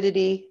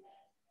fluidity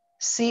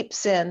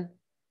seeps in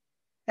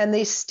and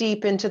they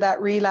steep into that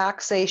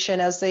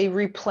relaxation as they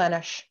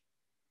replenish.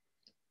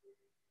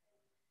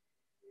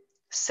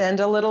 Send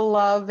a little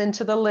love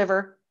into the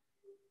liver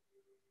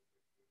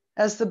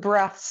as the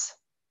breath's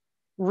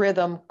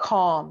rhythm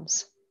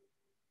calms.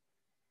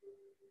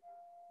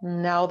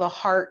 Now the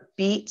heart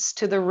beats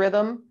to the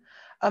rhythm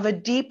of a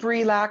deep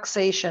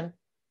relaxation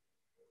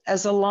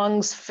as the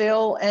lungs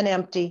fill and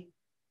empty.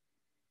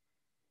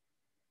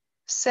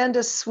 Send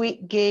a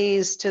sweet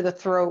gaze to the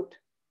throat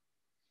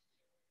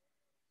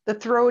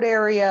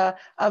area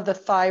of the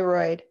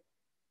thyroid.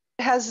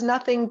 It has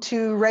nothing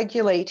to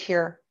regulate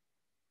here.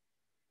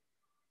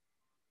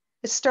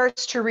 It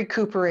starts to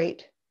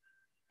recuperate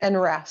and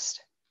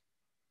rest.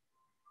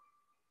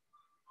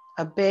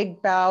 A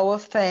big bow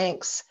of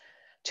thanks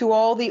to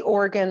all the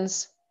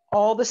organs,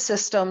 all the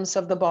systems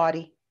of the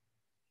body.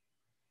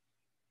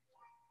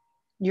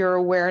 Your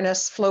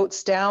awareness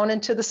floats down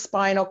into the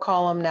spinal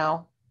column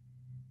now.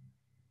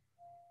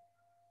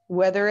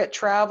 Whether it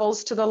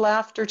travels to the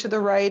left or to the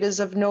right is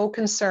of no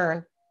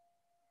concern.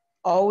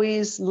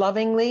 Always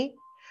lovingly,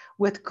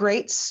 with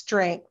great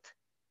strength,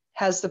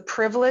 has the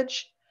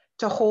privilege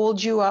to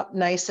hold you up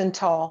nice and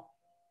tall.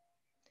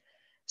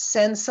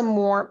 Send some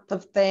warmth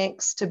of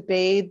thanks to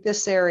bathe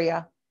this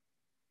area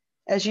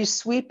as you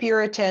sweep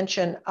your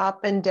attention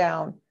up and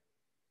down.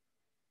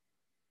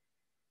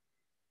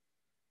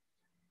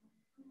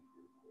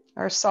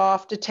 Our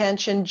soft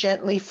attention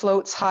gently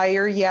floats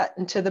higher yet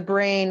into the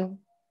brain.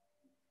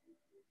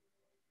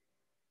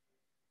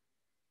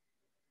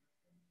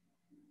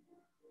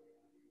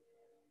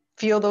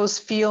 Feel those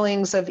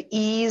feelings of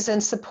ease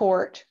and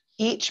support.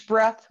 Each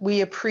breath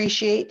we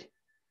appreciate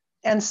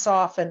and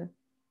soften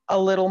a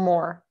little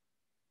more.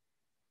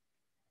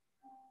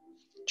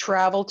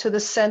 Travel to the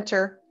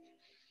center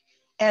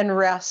and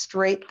rest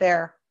right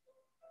there.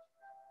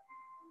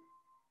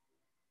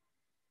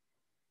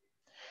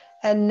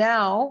 And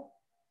now,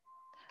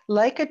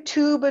 like a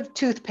tube of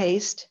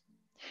toothpaste,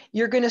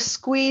 you're going to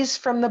squeeze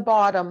from the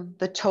bottom.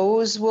 The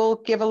toes will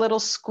give a little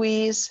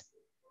squeeze.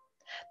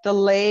 The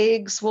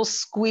legs will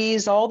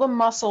squeeze. All the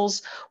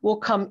muscles will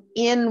come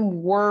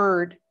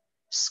inward,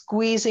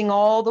 squeezing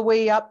all the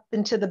way up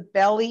into the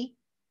belly.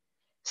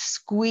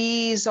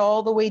 Squeeze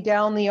all the way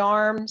down the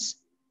arms.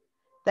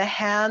 The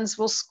hands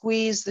will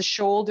squeeze the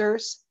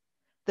shoulders.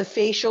 The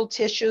facial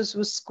tissues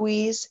will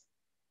squeeze.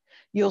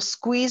 You'll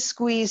squeeze,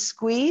 squeeze,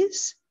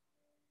 squeeze,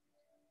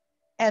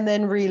 and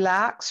then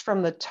relax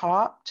from the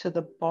top to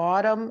the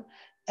bottom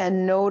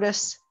and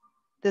notice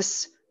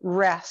this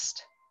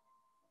rest,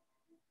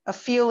 a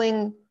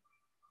feeling,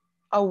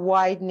 a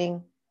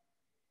widening.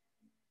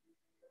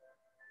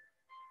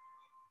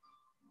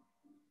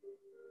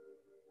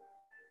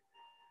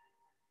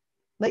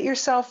 Let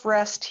yourself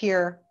rest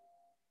here.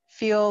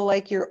 Feel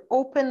like you're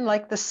open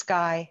like the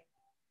sky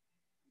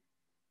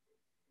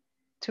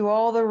to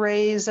all the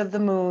rays of the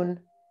moon.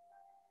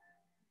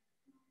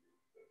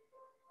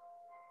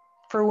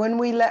 For when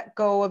we let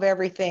go of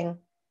everything,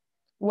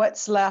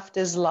 what's left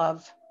is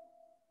love.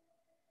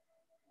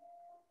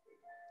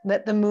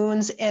 Let the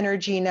moon's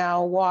energy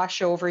now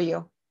wash over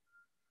you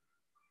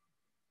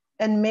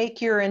and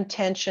make your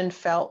intention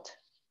felt.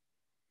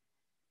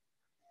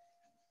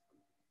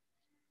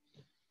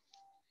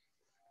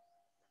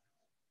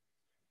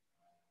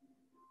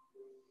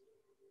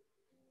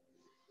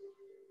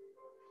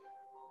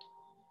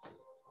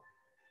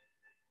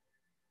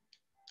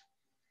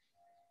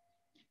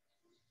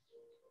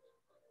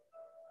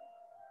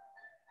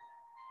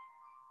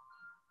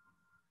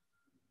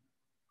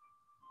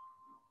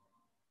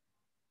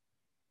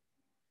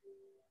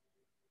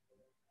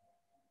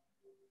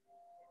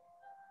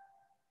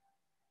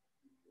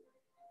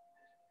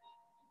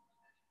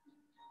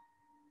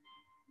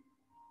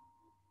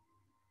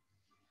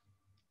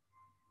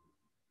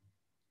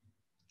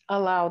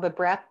 Allow the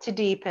breath to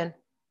deepen.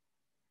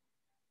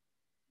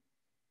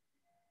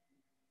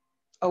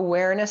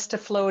 Awareness to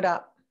float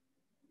up.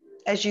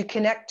 As you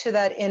connect to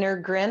that inner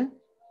grin,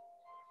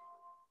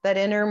 that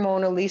inner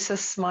Mona Lisa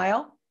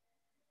smile,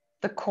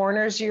 the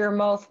corners of your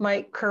mouth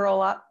might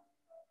curl up.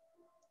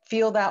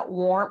 Feel that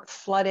warmth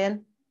flood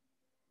in.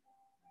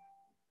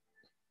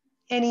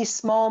 Any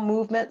small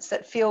movements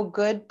that feel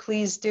good,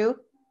 please do.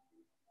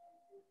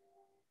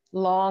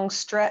 Long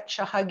stretch,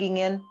 a hugging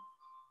in,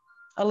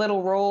 a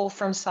little roll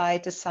from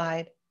side to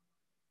side.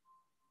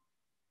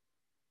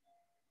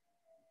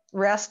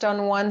 Rest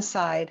on one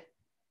side.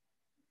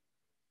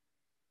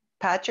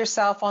 Pat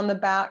yourself on the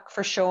back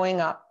for showing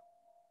up.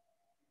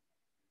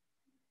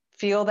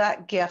 Feel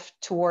that gift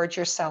towards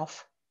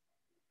yourself.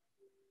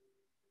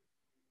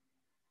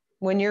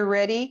 When you're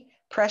ready,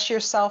 press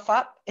yourself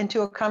up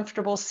into a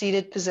comfortable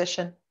seated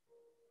position.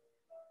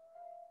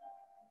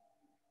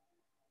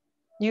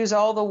 Use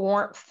all the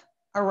warmth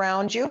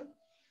around you.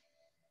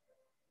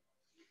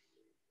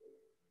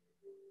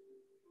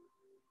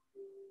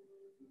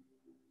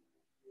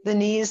 The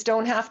knees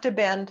don't have to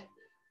bend.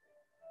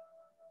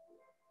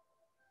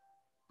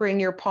 Bring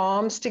your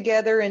palms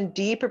together in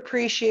deep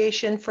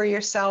appreciation for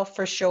yourself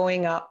for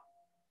showing up.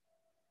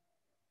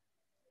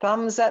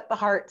 Thumbs at the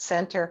heart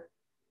center.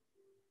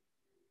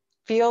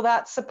 Feel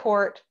that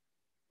support.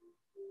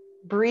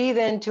 Breathe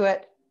into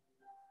it.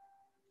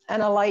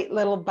 And a light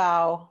little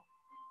bow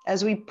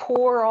as we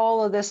pour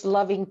all of this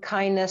loving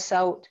kindness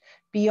out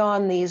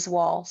beyond these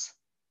walls.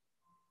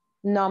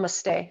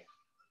 Namaste.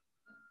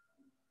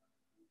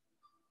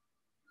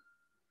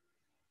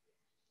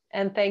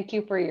 And thank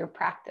you for your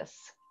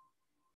practice.